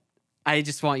lot. I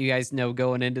just want you guys to know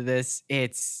going into this,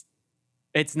 it's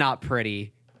not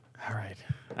pretty. All right.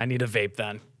 I need a vape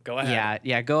then. Go ahead.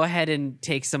 Yeah. Go ahead and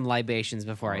take some libations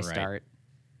before I All right. start.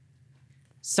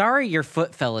 Sorry your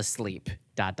foot fell asleep. ...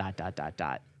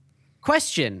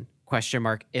 Question? Question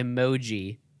mark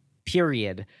emoji.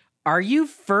 Period. Are you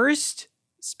first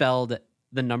spelled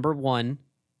the number 1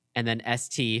 and then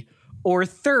ST, or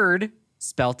third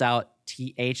spelt out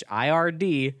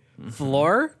THIRD?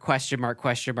 Floor? Question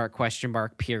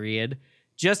mark. Period.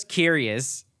 Just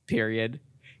curious. Period.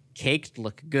 Caked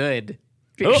look good.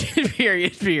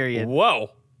 Period. Period.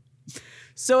 Whoa.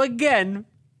 So again,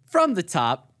 from the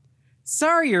top,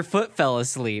 sorry your foot fell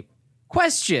asleep.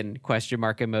 Question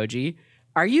mark emoji.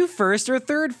 Are you first or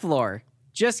third floor?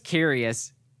 Just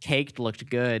curious. Caked looked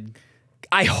good.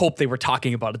 I hope they were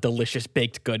talking about a delicious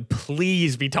baked good.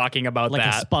 Please be talking about Like a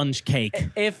that. sponge cake.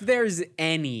 If there's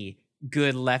any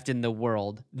good left in the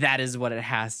world, that is what it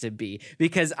has to be.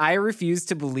 Because I refuse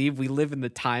to believe we live in the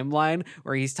timeline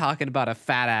where he's talking about a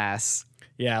fat ass.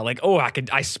 Yeah, like,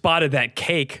 I spotted that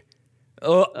cake.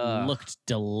 Looked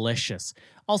delicious.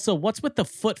 Also, what's with the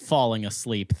foot falling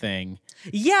asleep thing?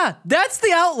 Yeah, that's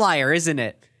the outlier, isn't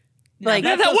it? Like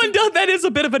Yeah, that is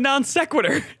a bit of a non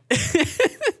sequitur.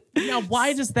 Now,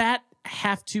 why does that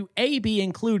have to A, be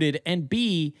included, and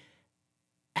B,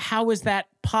 how is that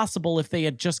possible if they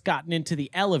had just gotten into the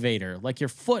elevator? Like your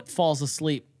foot falls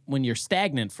asleep when you're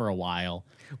stagnant for a while.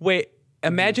 Wait,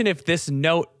 imagine if this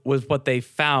note was what they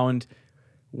found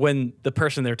when the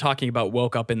person they're talking about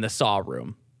woke up in the saw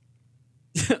room.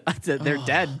 they're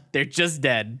dead. They're just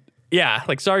dead. Yeah,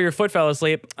 like, sorry, your foot fell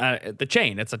asleep. The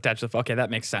chain, it's attached to. Okay, that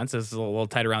makes sense. It's a little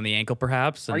tight around the ankle,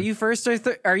 perhaps. Are and- you first or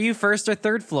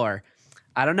third floor?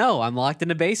 I don't know. I'm locked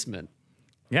in a basement.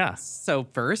 Yeah, So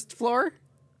first floor?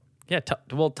 yeah.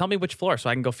 Tell me which floor so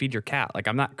I can go feed your cat. Like,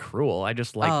 I'm not cruel. I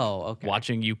just like Okay.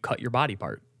 watching you cut your body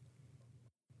part.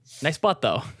 Nice butt,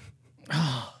 though.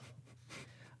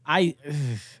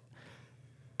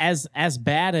 As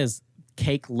bad as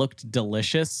cake looked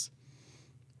delicious,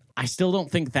 I still don't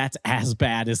think that's as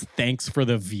bad as thanks for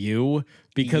the view,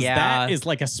 because Yeah. that is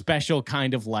like a special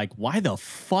kind of like, why the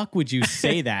fuck would you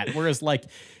say that? Whereas like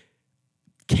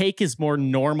cake is more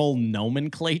normal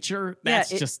nomenclature.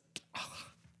 That's it- just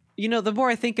You know, the more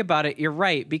I think about it, you're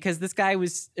right, because this guy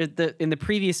was in the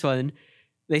previous one.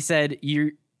 They said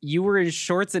you were in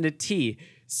shorts and a tee.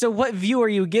 So what view are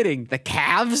you getting? The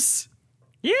calves?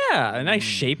 Yeah, a nice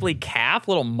shapely calf,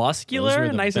 little those muscular, were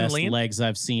the nice and best lean. legs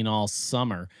I've seen all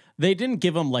summer. They didn't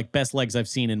give them like best legs I've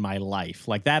seen in my life.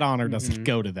 Like that honor doesn't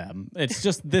go to them. It's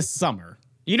just this summer.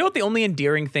 You know what the only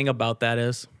endearing thing about that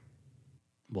is?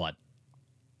 What?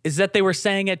 Is that they were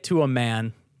saying it to a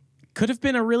man. Could have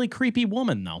been a really creepy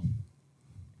woman though.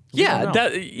 Yeah, don't know.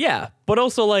 yeah, but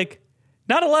also like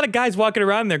not a lot of guys walking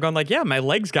around there going like, yeah, my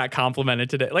legs got complimented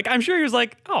today. Like, I'm sure he was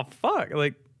like, oh fuck,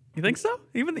 like, you think so?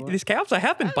 Even these calves, I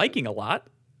have been biking a lot.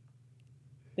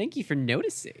 Thank you for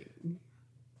noticing.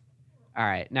 All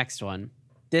right, next one.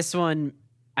 This one,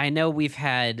 I know we've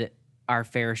had our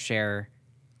fair share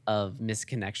of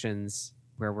misconnections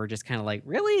where we're just kind of like,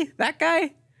 really? That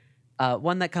guy?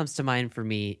 One that comes to mind for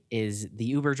me is the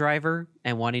Uber driver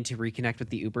and wanting to reconnect with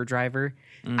the Uber driver.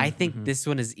 I think this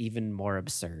one is even more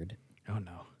absurd. Oh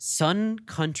no. Sun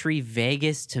Country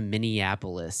Vegas to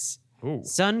Minneapolis. Ooh.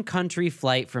 Sun Country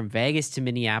flight from Vegas to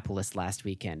Minneapolis last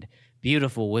weekend.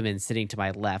 Beautiful women sitting to my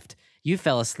left. You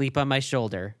fell asleep on my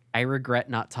shoulder. I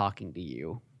regret not talking to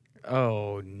you.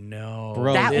 Oh no.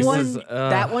 Bro, That this one, is-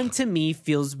 that one to me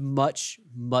feels much,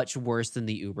 much worse than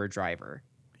the Uber driver.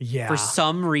 Yeah. For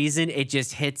some reason, it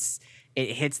just hits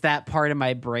that part of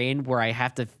my brain where I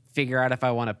have to figure out if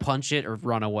I want to punch it or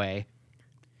run away.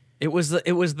 It was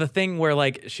the thing where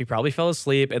like she probably fell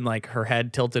asleep and like her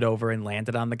head tilted over and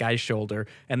landed on the guy's shoulder,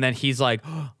 and then he's like,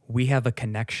 oh, "We have a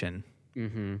connection.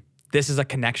 Mm-hmm. This is a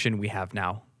connection we have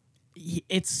now."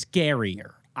 It's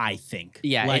scarier, I think.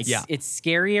 Yeah, Like, it's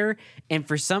scarier, and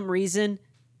for some reason,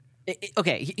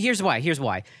 okay. Here's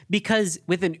why. Because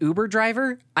with an Uber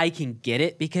driver, I can get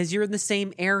it because you're in the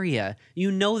same area.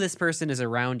 You know this person is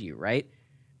around you, right?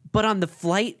 But on the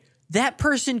flight, That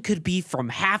person could be from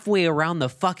halfway around the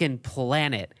fucking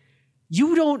planet.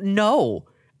 You don't know.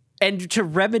 And to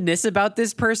reminisce about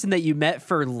this person that you met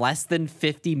for less than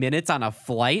 50 minutes on a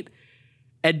flight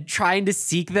and trying to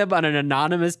seek them on an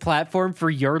anonymous platform for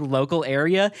your local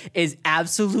area is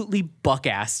absolutely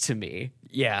buck-ass to me.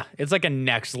 Yeah, it's like a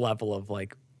next level of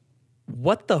like,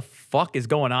 what the fuck is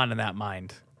going on in that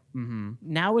mind?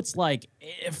 Now it's like,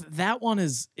 if that one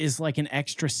is like an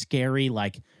extra scary,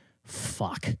 like,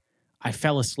 fuck, I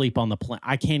fell asleep on the plane.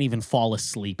 I can't even fall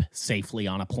asleep safely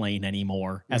on a plane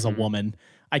anymore as a woman.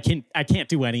 I can't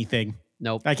do anything.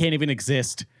 Nope. I can't even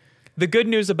exist. The good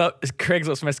news about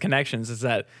Craigslist Misconnections is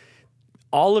that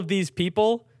all of these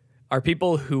people are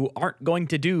people who aren't going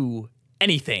to do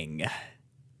anything.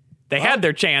 They had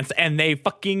their chance and they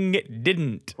fucking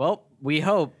didn't. Well, we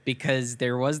hope, because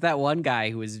there was that one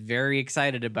guy who was very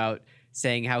excited about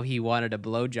saying how he wanted a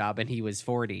blowjob and he was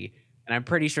 40. And I'm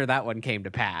pretty sure that one came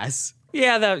to pass.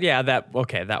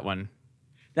 That one.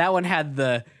 That one had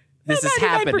the this is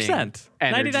happening.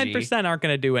 99% aren't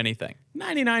going to do anything.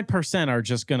 99% are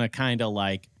just going to kind of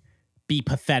like be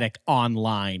pathetic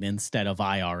online instead of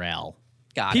IRL.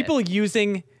 Got People it.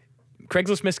 using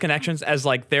Craigslist Misconnections as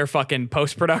like their fucking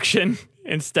post-production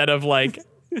instead of like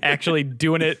actually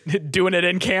doing it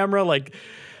in camera. Like,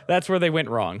 that's where they went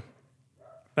wrong.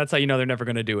 That's how you know they're never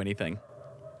going to do anything.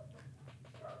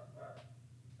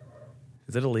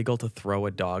 Is it illegal to throw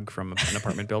a dog from an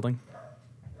apartment building?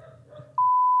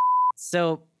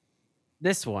 So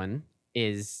this one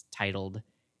is titled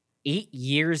 8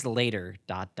 Years Later, ...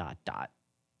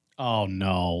 Oh,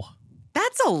 no.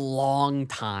 That's a long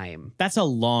time. That's a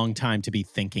long time to be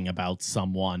thinking about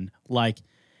someone. Like,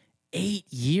 8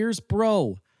 years,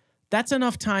 bro. That's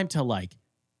enough time to, like,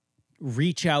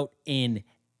 reach out in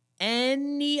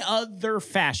any other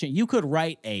fashion. You could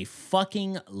write a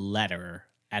fucking letter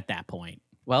at that point.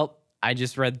 Well, I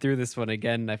just read through this one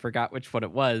again, and I forgot which one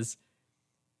it was.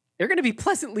 You're going to be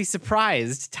pleasantly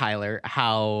surprised, Tyler,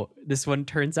 how this one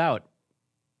turns out.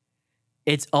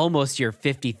 It's almost your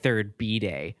 53rd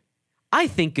B-Day. I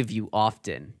think of you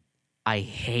often. I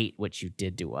hate what you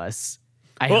did to us.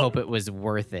 I hope it was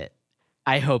worth it.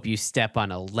 I hope you step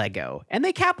on a Lego. And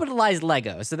they capitalized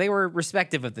Lego, so they were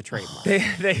respective of the trademark.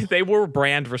 They were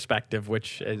brand respective,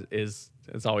 which is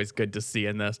always good to see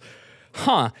in this.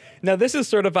 Huh. Now, this is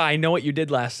sort of a I know what you did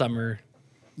last summer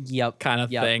kind of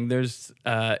thing. There's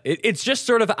it's just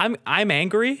sort of I'm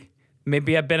angry.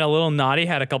 Maybe I've been a little naughty,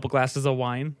 had a couple glasses of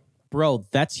wine. Bro,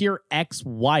 that's your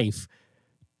ex-wife.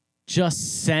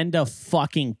 Just send a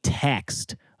fucking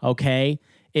text, okay?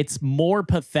 It's more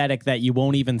pathetic that you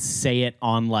won't even say it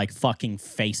on, like, fucking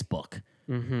Facebook.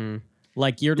 Mm-hmm.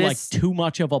 Like, you're, like, too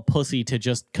much of a pussy to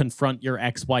just confront your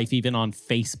ex-wife even on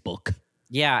Facebook.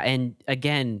 Yeah, and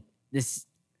again, this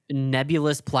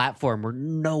nebulous platform where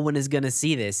no one is going to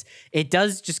see this. It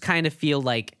does just kind of feel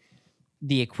like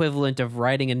the equivalent of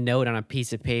writing a note on a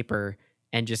piece of paper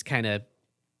and just kind of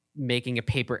making a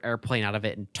paper airplane out of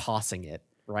it and tossing it,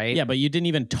 right? Yeah, but you didn't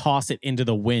even toss it into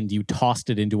the wind. You tossed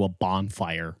it into a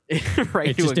bonfire. Right.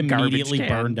 It just immediately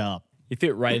burned up. You threw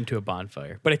it right into a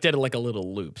bonfire. But it did like a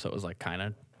little loop, so it was like kind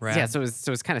of rad. Yeah, so it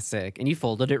was kind of sick. And you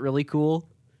folded it really cool.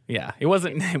 Yeah, it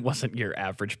wasn't your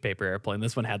average paper airplane.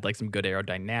 This one had like some good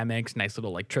aerodynamics, nice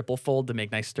little like triple fold to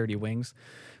make nice sturdy wings.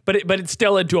 But it's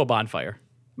still into a bonfire.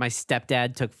 My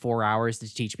stepdad took 4 hours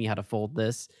to teach me how to fold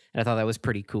this, and I thought that was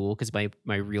pretty cool because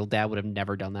my real dad would have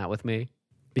never done that with me.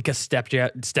 Because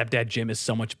stepdad Jim is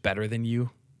so much better than you,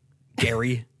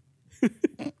 Gary.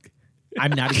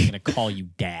 I'm not even going to call you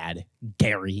Dad,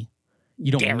 Gary.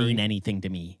 You don't mean anything to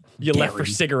me. You left for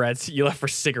cigarettes. You left for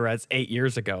cigarettes 8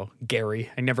 years ago,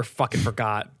 Gary. I never fucking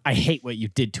forgot. I hate what you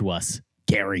did to us,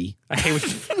 Gary. I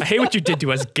hate what you did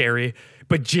to us, Gary.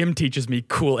 But Jim teaches me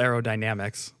cool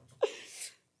aerodynamics.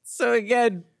 So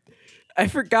again, I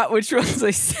forgot which ones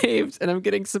I saved, and I'm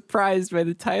getting surprised by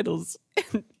the titles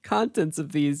and contents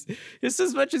of these just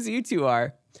as much as you two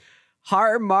are.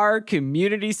 Harmar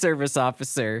Community Service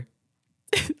Officer.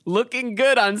 Looking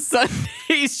good on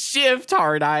Sunday's shift,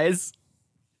 Hard Eyes.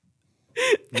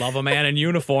 Love a man in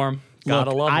uniform.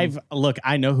 Gotta love him. Look,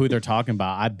 I know who they're talking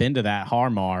about. I've been to that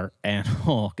Harmar, and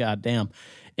oh, goddamn.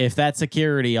 If that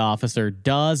security officer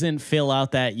doesn't fill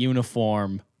out that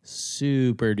uniform,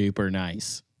 super duper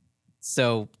nice.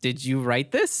 So, did you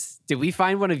write this? Did we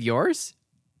find one of yours?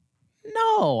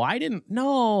 No, I didn't.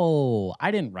 No,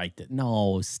 I didn't write that.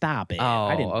 No, stop it. Oh,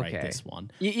 I didn't okay. write this one.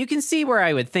 You can see where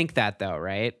I would think that, though,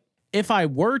 right? If I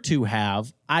were to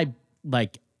have, I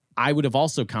would have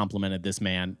also complimented this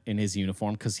man in his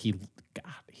uniform because he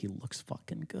looks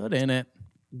fucking good in it.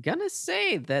 Gonna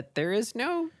say that there is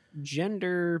no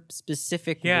gender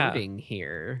specific Yeah. wording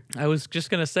here. I was just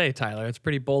going to say, Tyler, it's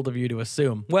pretty bold of you to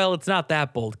assume. Well, it's not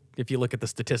that bold if you look at the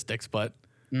statistics, but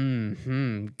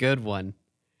Good one.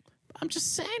 I'm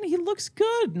just saying he looks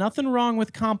good. Nothing wrong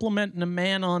with complimenting a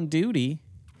man on duty.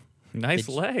 nice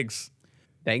legs.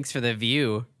 Thanks for the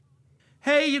view.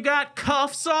 Hey, you got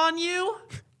cuffs on you?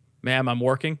 Ma'am, I'm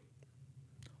working.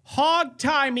 Hog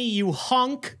tie me, you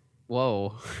hunk.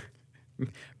 Whoa.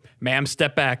 Ma'am,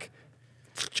 step back.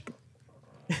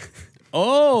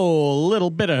 Oh, a little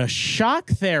bit of shock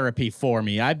therapy for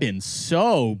me. I've been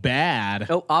so bad.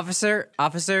 Oh, officer,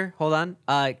 hold on.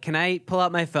 Can I pull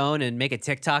out my phone and make a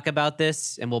TikTok about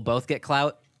this and we'll both get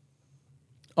clout?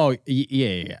 Oh,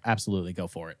 yeah, absolutely. Go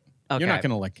for it. Okay. You're not going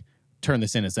to like turn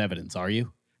this in as evidence, are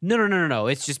you? No.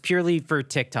 It's just purely for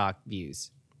TikTok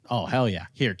views. Oh, hell yeah.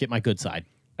 Here, get my good side.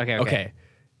 Okay.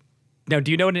 Now, do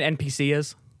you know what an NPC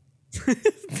is?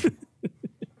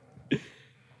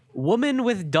 Woman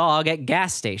with dog at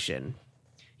gas station.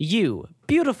 You,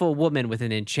 beautiful woman with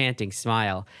an enchanting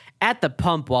smile, at the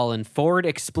pump while in Ford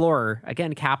Explorer,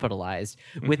 again capitalized,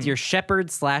 with your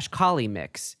shepherd/collie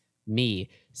mix. Me,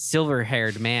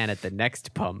 silver-haired man at the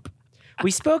next pump.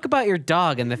 We spoke about your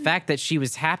dog and the fact that she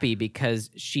was happy because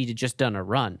she'd just done a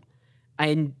run.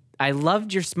 I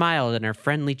loved your smile and our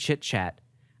friendly chit-chat.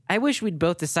 I wish we'd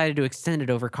both decided to extend it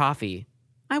over coffee.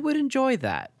 I would enjoy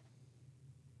that.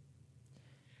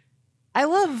 I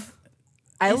love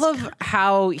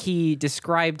how he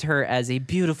described her as a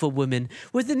beautiful woman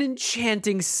with an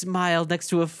enchanting smile next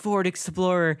to a Ford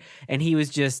Explorer, and he was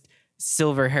just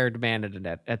silver-haired man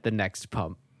at the next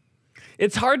pump.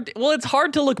 It's hard. Well, it's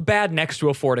hard to look bad next to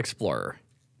a Ford Explorer.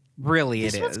 Really,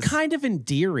 This it one's is. kind of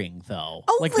endearing, though.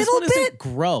 A Like, this little one isn't bit.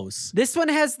 gross. This one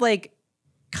has like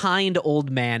kind old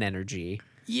man energy.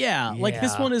 Yeah, like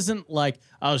this Yeah. one isn't like,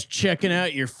 I was checking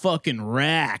out your fucking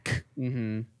rack.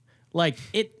 Mm-hmm. Like,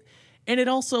 it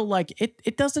also, like,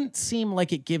 it doesn't seem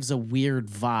like it gives a weird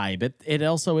vibe. It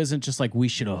also isn't just like, we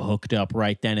should have hooked up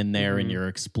right then and there in your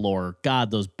Explorer. God,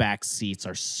 those back seats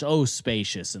are so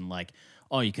spacious and like,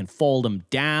 oh, you can fold them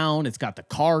down. It's got the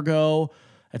cargo.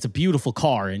 It's a beautiful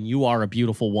car, and you are a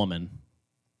beautiful woman.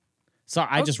 So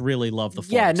I just really love the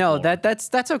Ford Yeah, no, Explorer.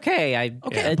 that's okay.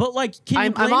 Okay, but like, can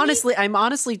you blame me? I'm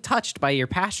honestly touched by your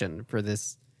passion for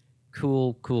this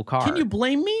cool car. Can you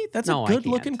blame me? That's No, a I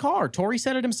good-looking can't. car. Tori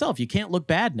said it himself. You can't look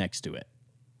bad next to it.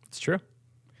 It's true.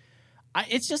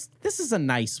 It's just, this is a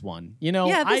nice one. You know,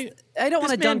 Yeah, I don't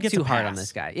want to this man dunk gets too a hard on pass.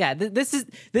 this guy. Yeah, this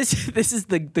is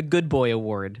the good boy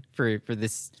award for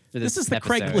this. This is the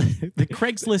episode. the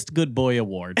Craigslist Good Boy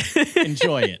Award.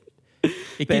 Enjoy it.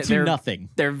 It gets you They're- nothing.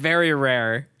 They're very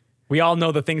rare. We all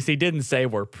know the things he didn't say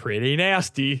were pretty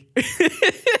nasty.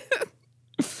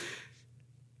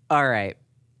 All right.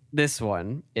 This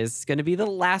one is going to be the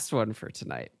last one for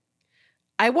tonight.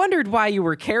 I wondered why you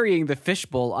were carrying the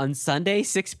fishbowl on Sunday,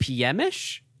 6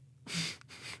 p.m.-ish?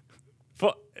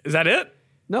 Is that it?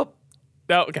 Nope.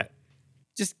 No. Okay.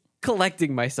 Just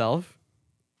collecting myself.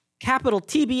 Capital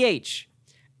TBH.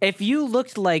 If you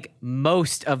looked like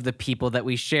most of the people that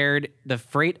we shared the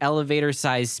freight elevator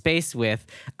size space with,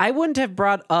 I wouldn't have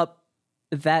brought up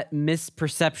that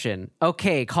misperception.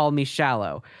 Okay, call me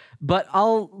shallow. But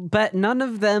I'll bet none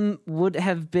of them would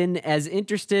have been as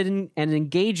interested in and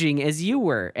engaging as you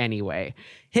were anyway.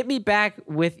 Hit me back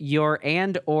with your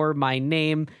and or my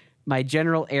name, my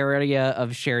general area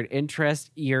of shared interest.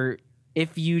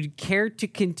 If you'd care to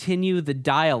continue the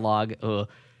dialogue,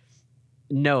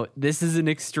 note, this is an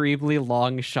extremely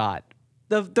long shot.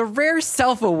 The rare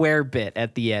self-aware bit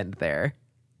at the end there.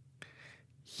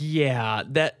 Yeah.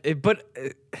 But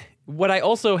what I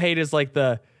also hate is like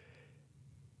the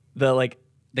like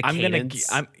The I'm cadence.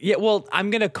 I'm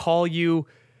gonna call you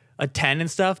a 10 and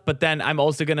stuff, but then I'm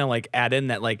also gonna like add in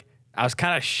that like I was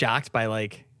kind of shocked by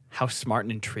like how smart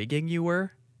and intriguing you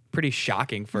were. Pretty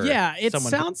shocking for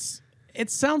someone. It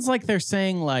sounds like they're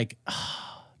saying like,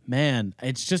 oh, man,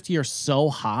 it's just you're so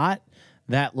hot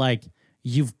that like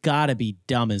you've got to be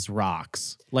dumb as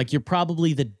rocks. Like you're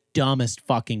probably the dumbest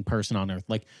fucking person on earth.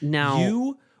 Like Now-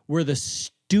 you were the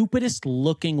stupidest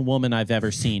looking woman I've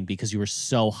ever seen because you were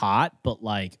so hot, but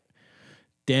like,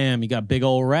 damn, you got a big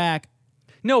old rack.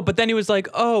 No, but then he was like,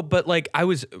 "Oh, but like I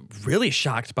was really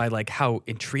shocked by like how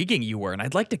intriguing you were, and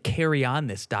I'd like to carry on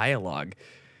this dialogue."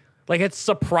 Like it's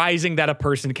surprising that a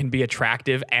person can be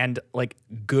attractive and like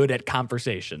good at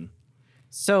conversation.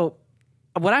 So,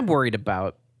 what I'm worried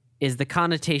about is the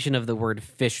connotation of the word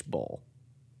fishbowl.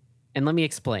 And let me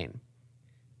explain.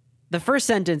 The first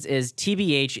sentence is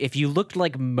TBH, if you looked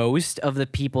like most of the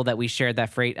people that we shared that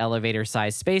freight elevator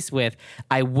size space with,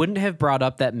 I wouldn't have brought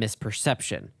up that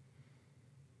misperception.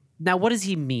 Now, what does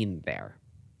he mean there?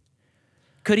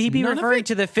 Could he be None of referring it.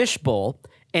 to the fishbowl?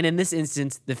 And in this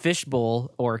instance, the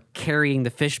fishbowl or carrying the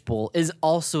fishbowl is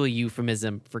also a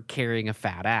euphemism for carrying a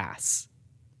fat ass.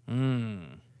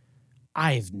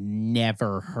 I've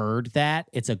never heard that.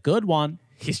 It's a good one.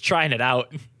 He's trying it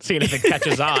out, seeing if it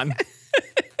catches on.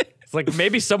 It's like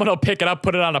maybe someone will pick it up,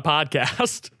 put it on a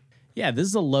podcast. Yeah, this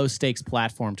is a low stakes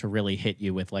platform to really hit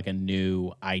you with like a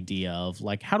new idea of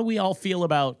like, how do we all feel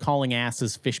about calling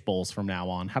asses fishbowls from now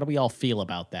on? How do we all feel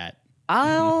about that?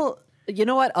 You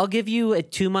know what? I'll give you a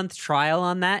 2-month trial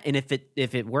on that. And if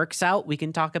it works out, we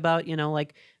can talk about,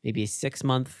 like maybe a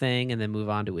 6-month thing and then move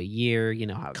on to a year,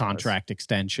 how it Contract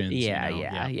extensions. Yeah, you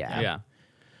know? yeah.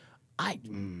 I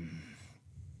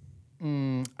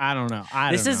don't know.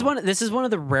 This is one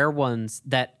of the rare ones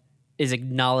that is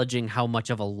acknowledging how much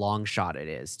of a long shot it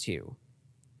is too.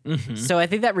 Mm-hmm. So I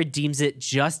think that redeems it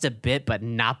just a bit, but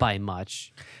not by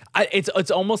much.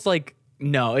 It's almost like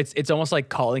it's almost like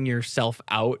calling yourself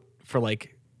out for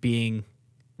like being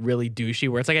really douchey,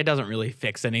 where it's like it doesn't really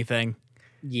fix anything.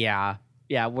 Yeah,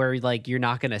 where like you're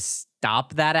not gonna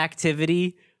stop that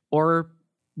activity or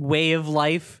way of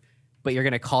life, but you're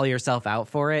gonna call yourself out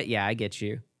for it. Yeah, I get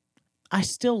you. I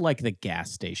still like the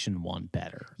gas station one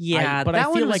better. Yeah, but that I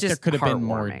one feel was like there just could have been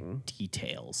more heartwarming.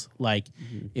 details. Like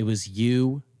it was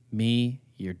you, me,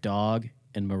 your dog,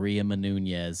 and Maria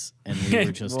Menouñez, and we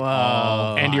were just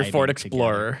all And your vibing Ford together.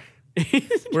 Explorer.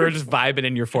 We were just vibing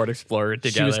in your Ford Explorer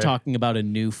together. She was talking about a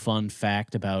new fun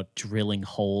fact about drilling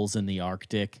holes in the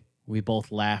Arctic. We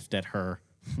both laughed at her.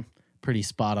 Pretty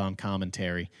spot on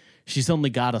commentary. She's only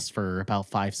got us for about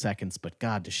 5 seconds, but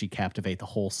God, does she captivate the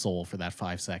whole soul for that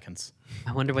 5 seconds.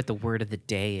 I wonder what the word of the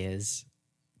day is.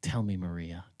 Tell me,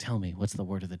 Maria. Tell me, what's the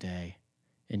word of the day?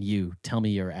 And you, tell me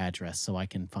your address so I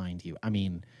can find you. I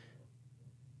mean,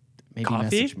 maybe Coffee?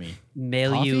 message me.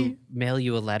 Mail Coffee?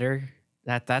 you a letter.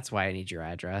 That's why I need your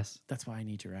address. That's why I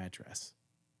need your address.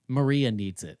 Maria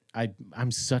needs it.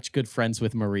 I'm such good friends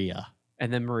with Maria.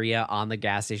 And then Maria on the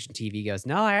gas station TV goes,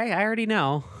 "No, I already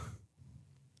know."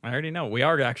 I already know. We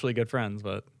are actually good friends,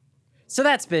 but So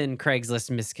that's been Craigslist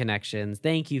Misconnections.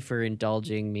 Thank you for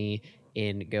indulging me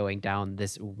in going down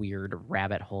this weird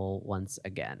rabbit hole once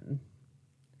again.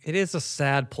 it is a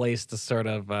sad place to sort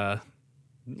of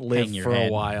live Hang your for head.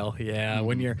 a while. Yeah,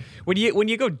 when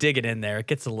you go digging in there, it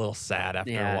gets a little sad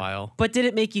after a while. But did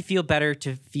it make you feel better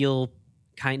to feel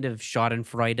kind of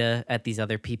schadenfreude at these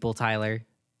other people, Tyler?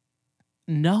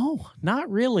 No, not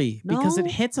really, because No?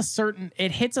 it hits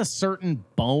a certain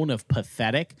bone of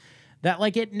pathetic that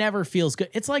like it never feels good.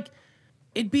 It's like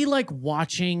it'd be like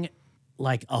watching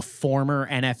like a former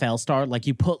NFL star, like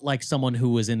you put like someone who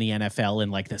was in the NFL in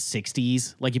like the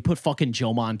 60s, like you put fucking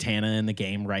Joe Montana in the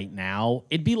game right now.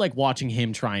 It'd be like watching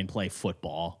him try and play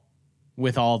football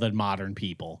with all the modern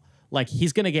people. Like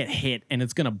he's going to get hit and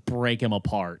it's going to break him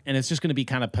apart. And it's just going to be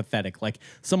kind of pathetic. Like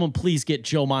someone please get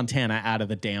Joe Montana out of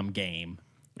the damn game.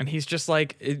 And he's just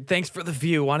like, "Thanks for the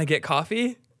view. Want to get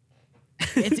coffee?"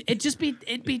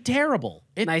 It'd be terrible.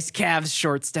 Nice Cavs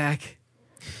short stack.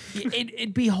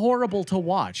 It'd be horrible to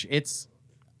watch.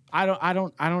 I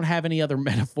don't have any other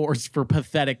metaphors for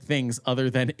pathetic things other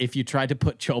than if you tried to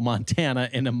put Joe Montana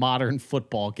in a modern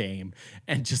football game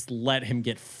and just let him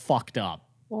get fucked up.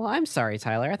 Well, I'm sorry,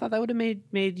 Tyler. I thought that would have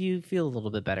made you feel a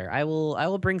little bit better. I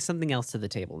will bring something else to the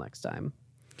table next time.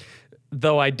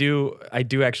 Though I do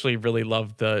actually really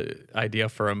love the idea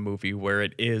for a movie where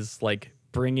it is like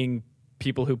bringing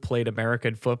people who played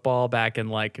American football back in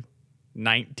like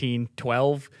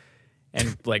 1912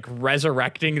 and like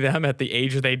resurrecting them at the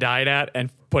age they died at and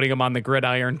putting them on the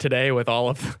gridiron today with all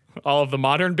of the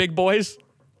modern big boys.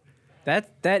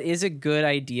 That is a good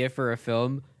idea for a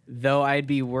film, though I'd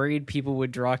be worried people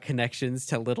would draw connections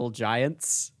to Little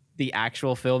Giants, the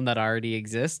actual film that already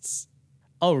exists.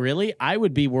 Oh, really? I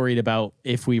would be worried about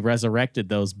if we resurrected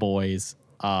those boys,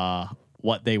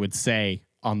 what they would say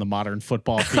on the modern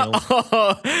football field.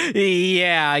 Oh,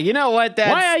 yeah. You know what?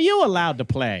 Why are you allowed to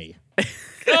play?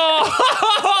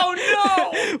 Oh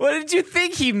no! What did you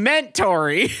think he meant,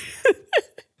 Tori?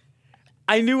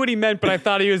 I knew what he meant, but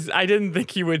I didn't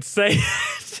think he would say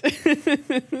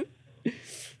it.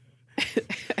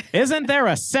 Isn't there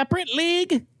a separate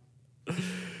league?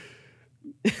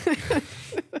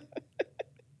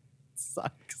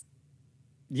 Sucks.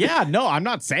 Yeah, no, I'm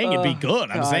not saying it'd be good.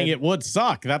 I'm God. saying it would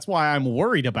suck. That's why I'm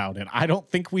worried about it. I don't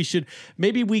think we should.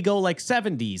 Maybe we go like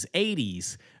 70s,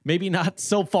 80s. Maybe not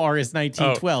so far as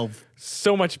 1912.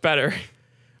 So much better.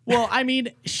 Well, I mean,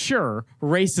 sure,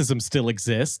 racism still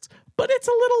exists, but it's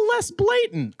a little less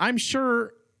blatant. I'm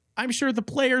sure I'm sure the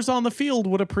players on the field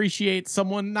would appreciate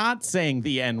someone not saying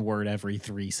the N-word every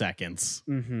 3 seconds.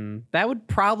 Mm-hmm. That would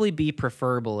probably be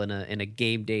preferable in a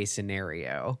game day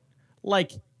scenario.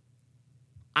 Like,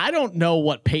 I don't know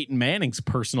what Peyton Manning's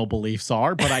personal beliefs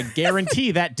are, but I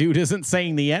guarantee that dude isn't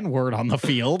saying the N-word on the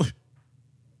field.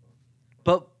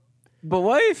 But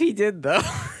what if he did, though?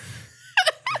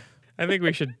 I think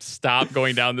we should stop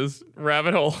going down this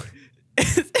rabbit hole.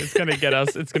 It's gonna get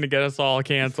us all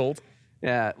canceled.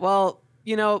 Yeah. Well,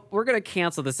 we're gonna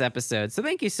cancel this episode. So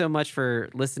thank you so much for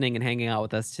listening and hanging out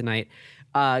with us tonight.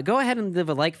 Go ahead and leave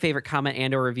a like, favorite, comment,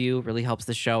 and/or review. It really helps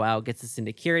the show out, gets us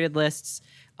into curated lists,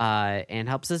 and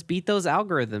helps us beat those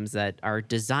algorithms that are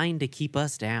designed to keep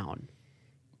us down.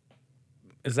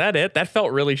 Is that it? That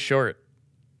felt really short.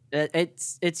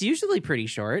 It's usually pretty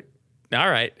short. All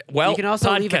right. Well, you can also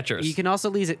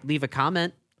podcatchers. leave a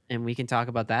comment, and we can talk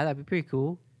about that. That'd be pretty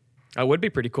cool. That would be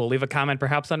pretty cool. Leave a comment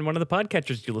perhaps on one of the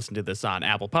podcatchers you listen to this on.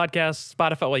 Apple Podcasts,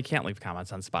 Spotify. Well, you can't leave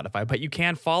comments on Spotify, but you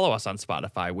can follow us on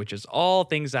Spotify, which is all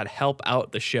things that help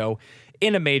out the show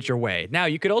in a major way. Now,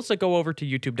 you could also go over to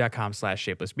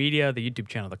youtube.com/shapelessmedia, the YouTube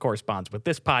channel that corresponds with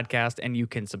this podcast, and you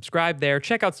can subscribe there.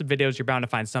 Check out some videos. You're bound to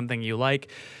find something you like.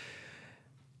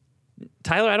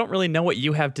 Tyler, I don't really know what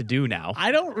you have to do now.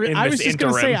 I was just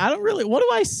going to say, I don't really. What do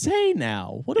I say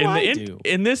now? What do I do?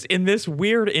 In this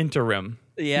weird interim?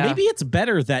 Yeah. Maybe it's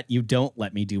better that you don't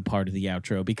let me do part of the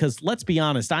outro, because let's be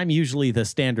honest, I'm usually the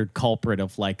standard culprit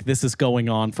of like, this is going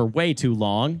on for way too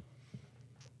long.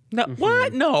 No,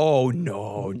 what?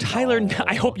 No. Tyler,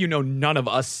 I hope you know none of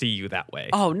us see you that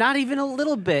way. Oh, not even a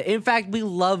little bit. In fact, we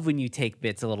love when you take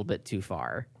bits a little bit too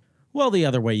far. Well, the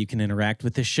other way you can interact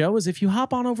with this show is if you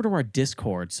hop on over to our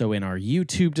Discord. So in our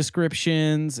YouTube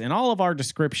descriptions and all of our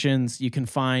descriptions, you can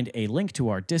find a link to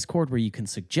our Discord where you can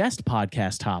suggest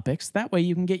podcast topics. That way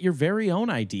you can get your very own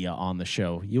idea on the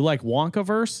show. You like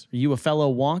Wonkaverse? Are you a fellow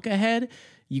Wonka head?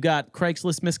 You got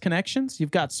Craigslist misconnections?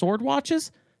 You've got sword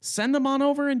watches? Send them on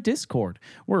over in Discord.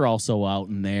 We're also out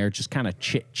in there just kind of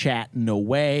chit-chatting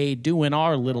away, doing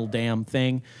our little damn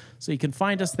thing. So you can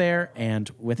find us there. And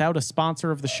without a sponsor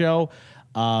of the show,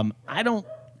 I don't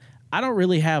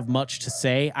really have much to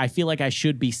say. I feel like I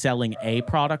should be selling a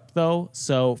product, though.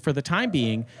 So for the time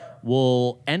being,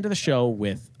 we'll end the show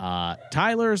with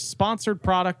Tyler's sponsored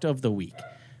product of the week.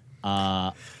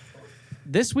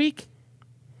 This week,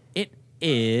 it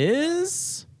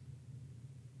is...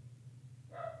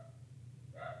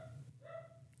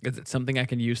 Is it something I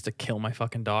can use to kill my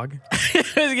fucking dog? I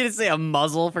was going to say a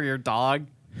muzzle for your dog.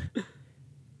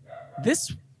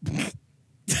 This...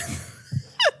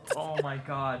 Oh, my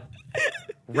God.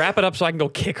 Wrap it up so I can go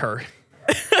kick her.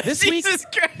 This week... Jesus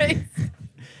Christ.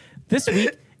 This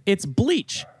week, it's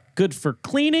bleach. Good for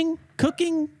cleaning,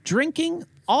 cooking, drinking,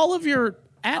 all of your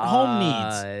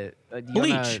at-home needs.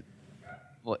 Bleach.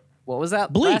 What was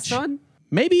that Bleach. last one?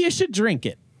 Maybe you should drink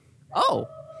it. Oh.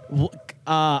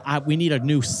 We need a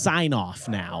new sign-off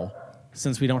now,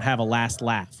 since we don't have a last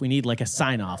laugh. We need like a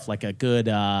sign-off, like a good...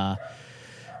 And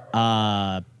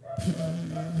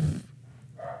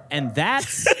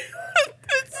that's... This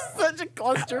is such a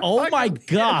cluster. Oh my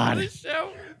God. Okay,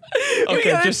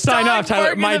 just sign off,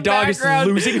 Tyler. My dog is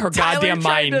losing her goddamn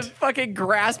mind. Trying to fucking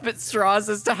grasp at straws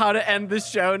as to how to end the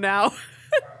show now.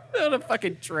 What a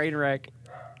fucking train wreck.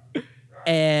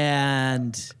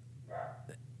 And...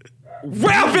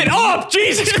 Wrap it up!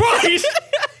 Jesus Christ!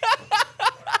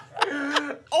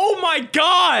 Oh my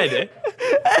God!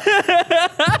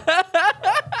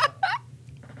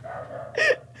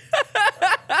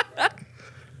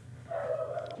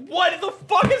 What the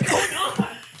fuck is going on?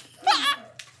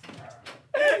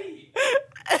 Hey.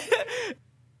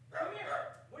 Come here.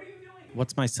 What are you doing?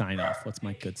 What's my sign-off? What's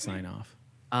my good sign-off?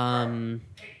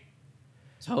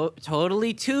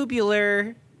 Totally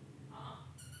tubular.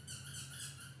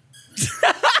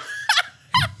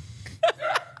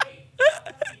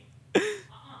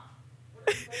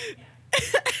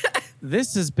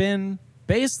 This has been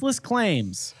Baseless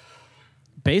Claims.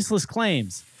 Baseless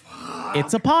Claims.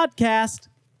 It's a podcast.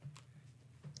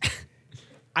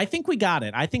 I think we got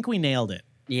it. I think we nailed it.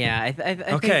 Yeah, I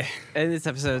Okay. think this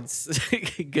episode's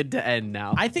good to end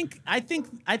now. I think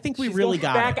we really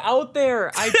got back it. out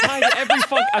there. I tried every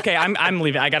fuck. Okay, I'm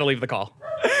leaving. I gotta leave the call.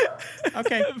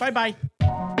 Okay, bye-bye.